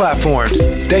media platforms.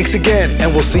 Thanks again,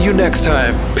 and we'll see you next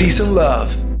time. Peace and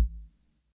love.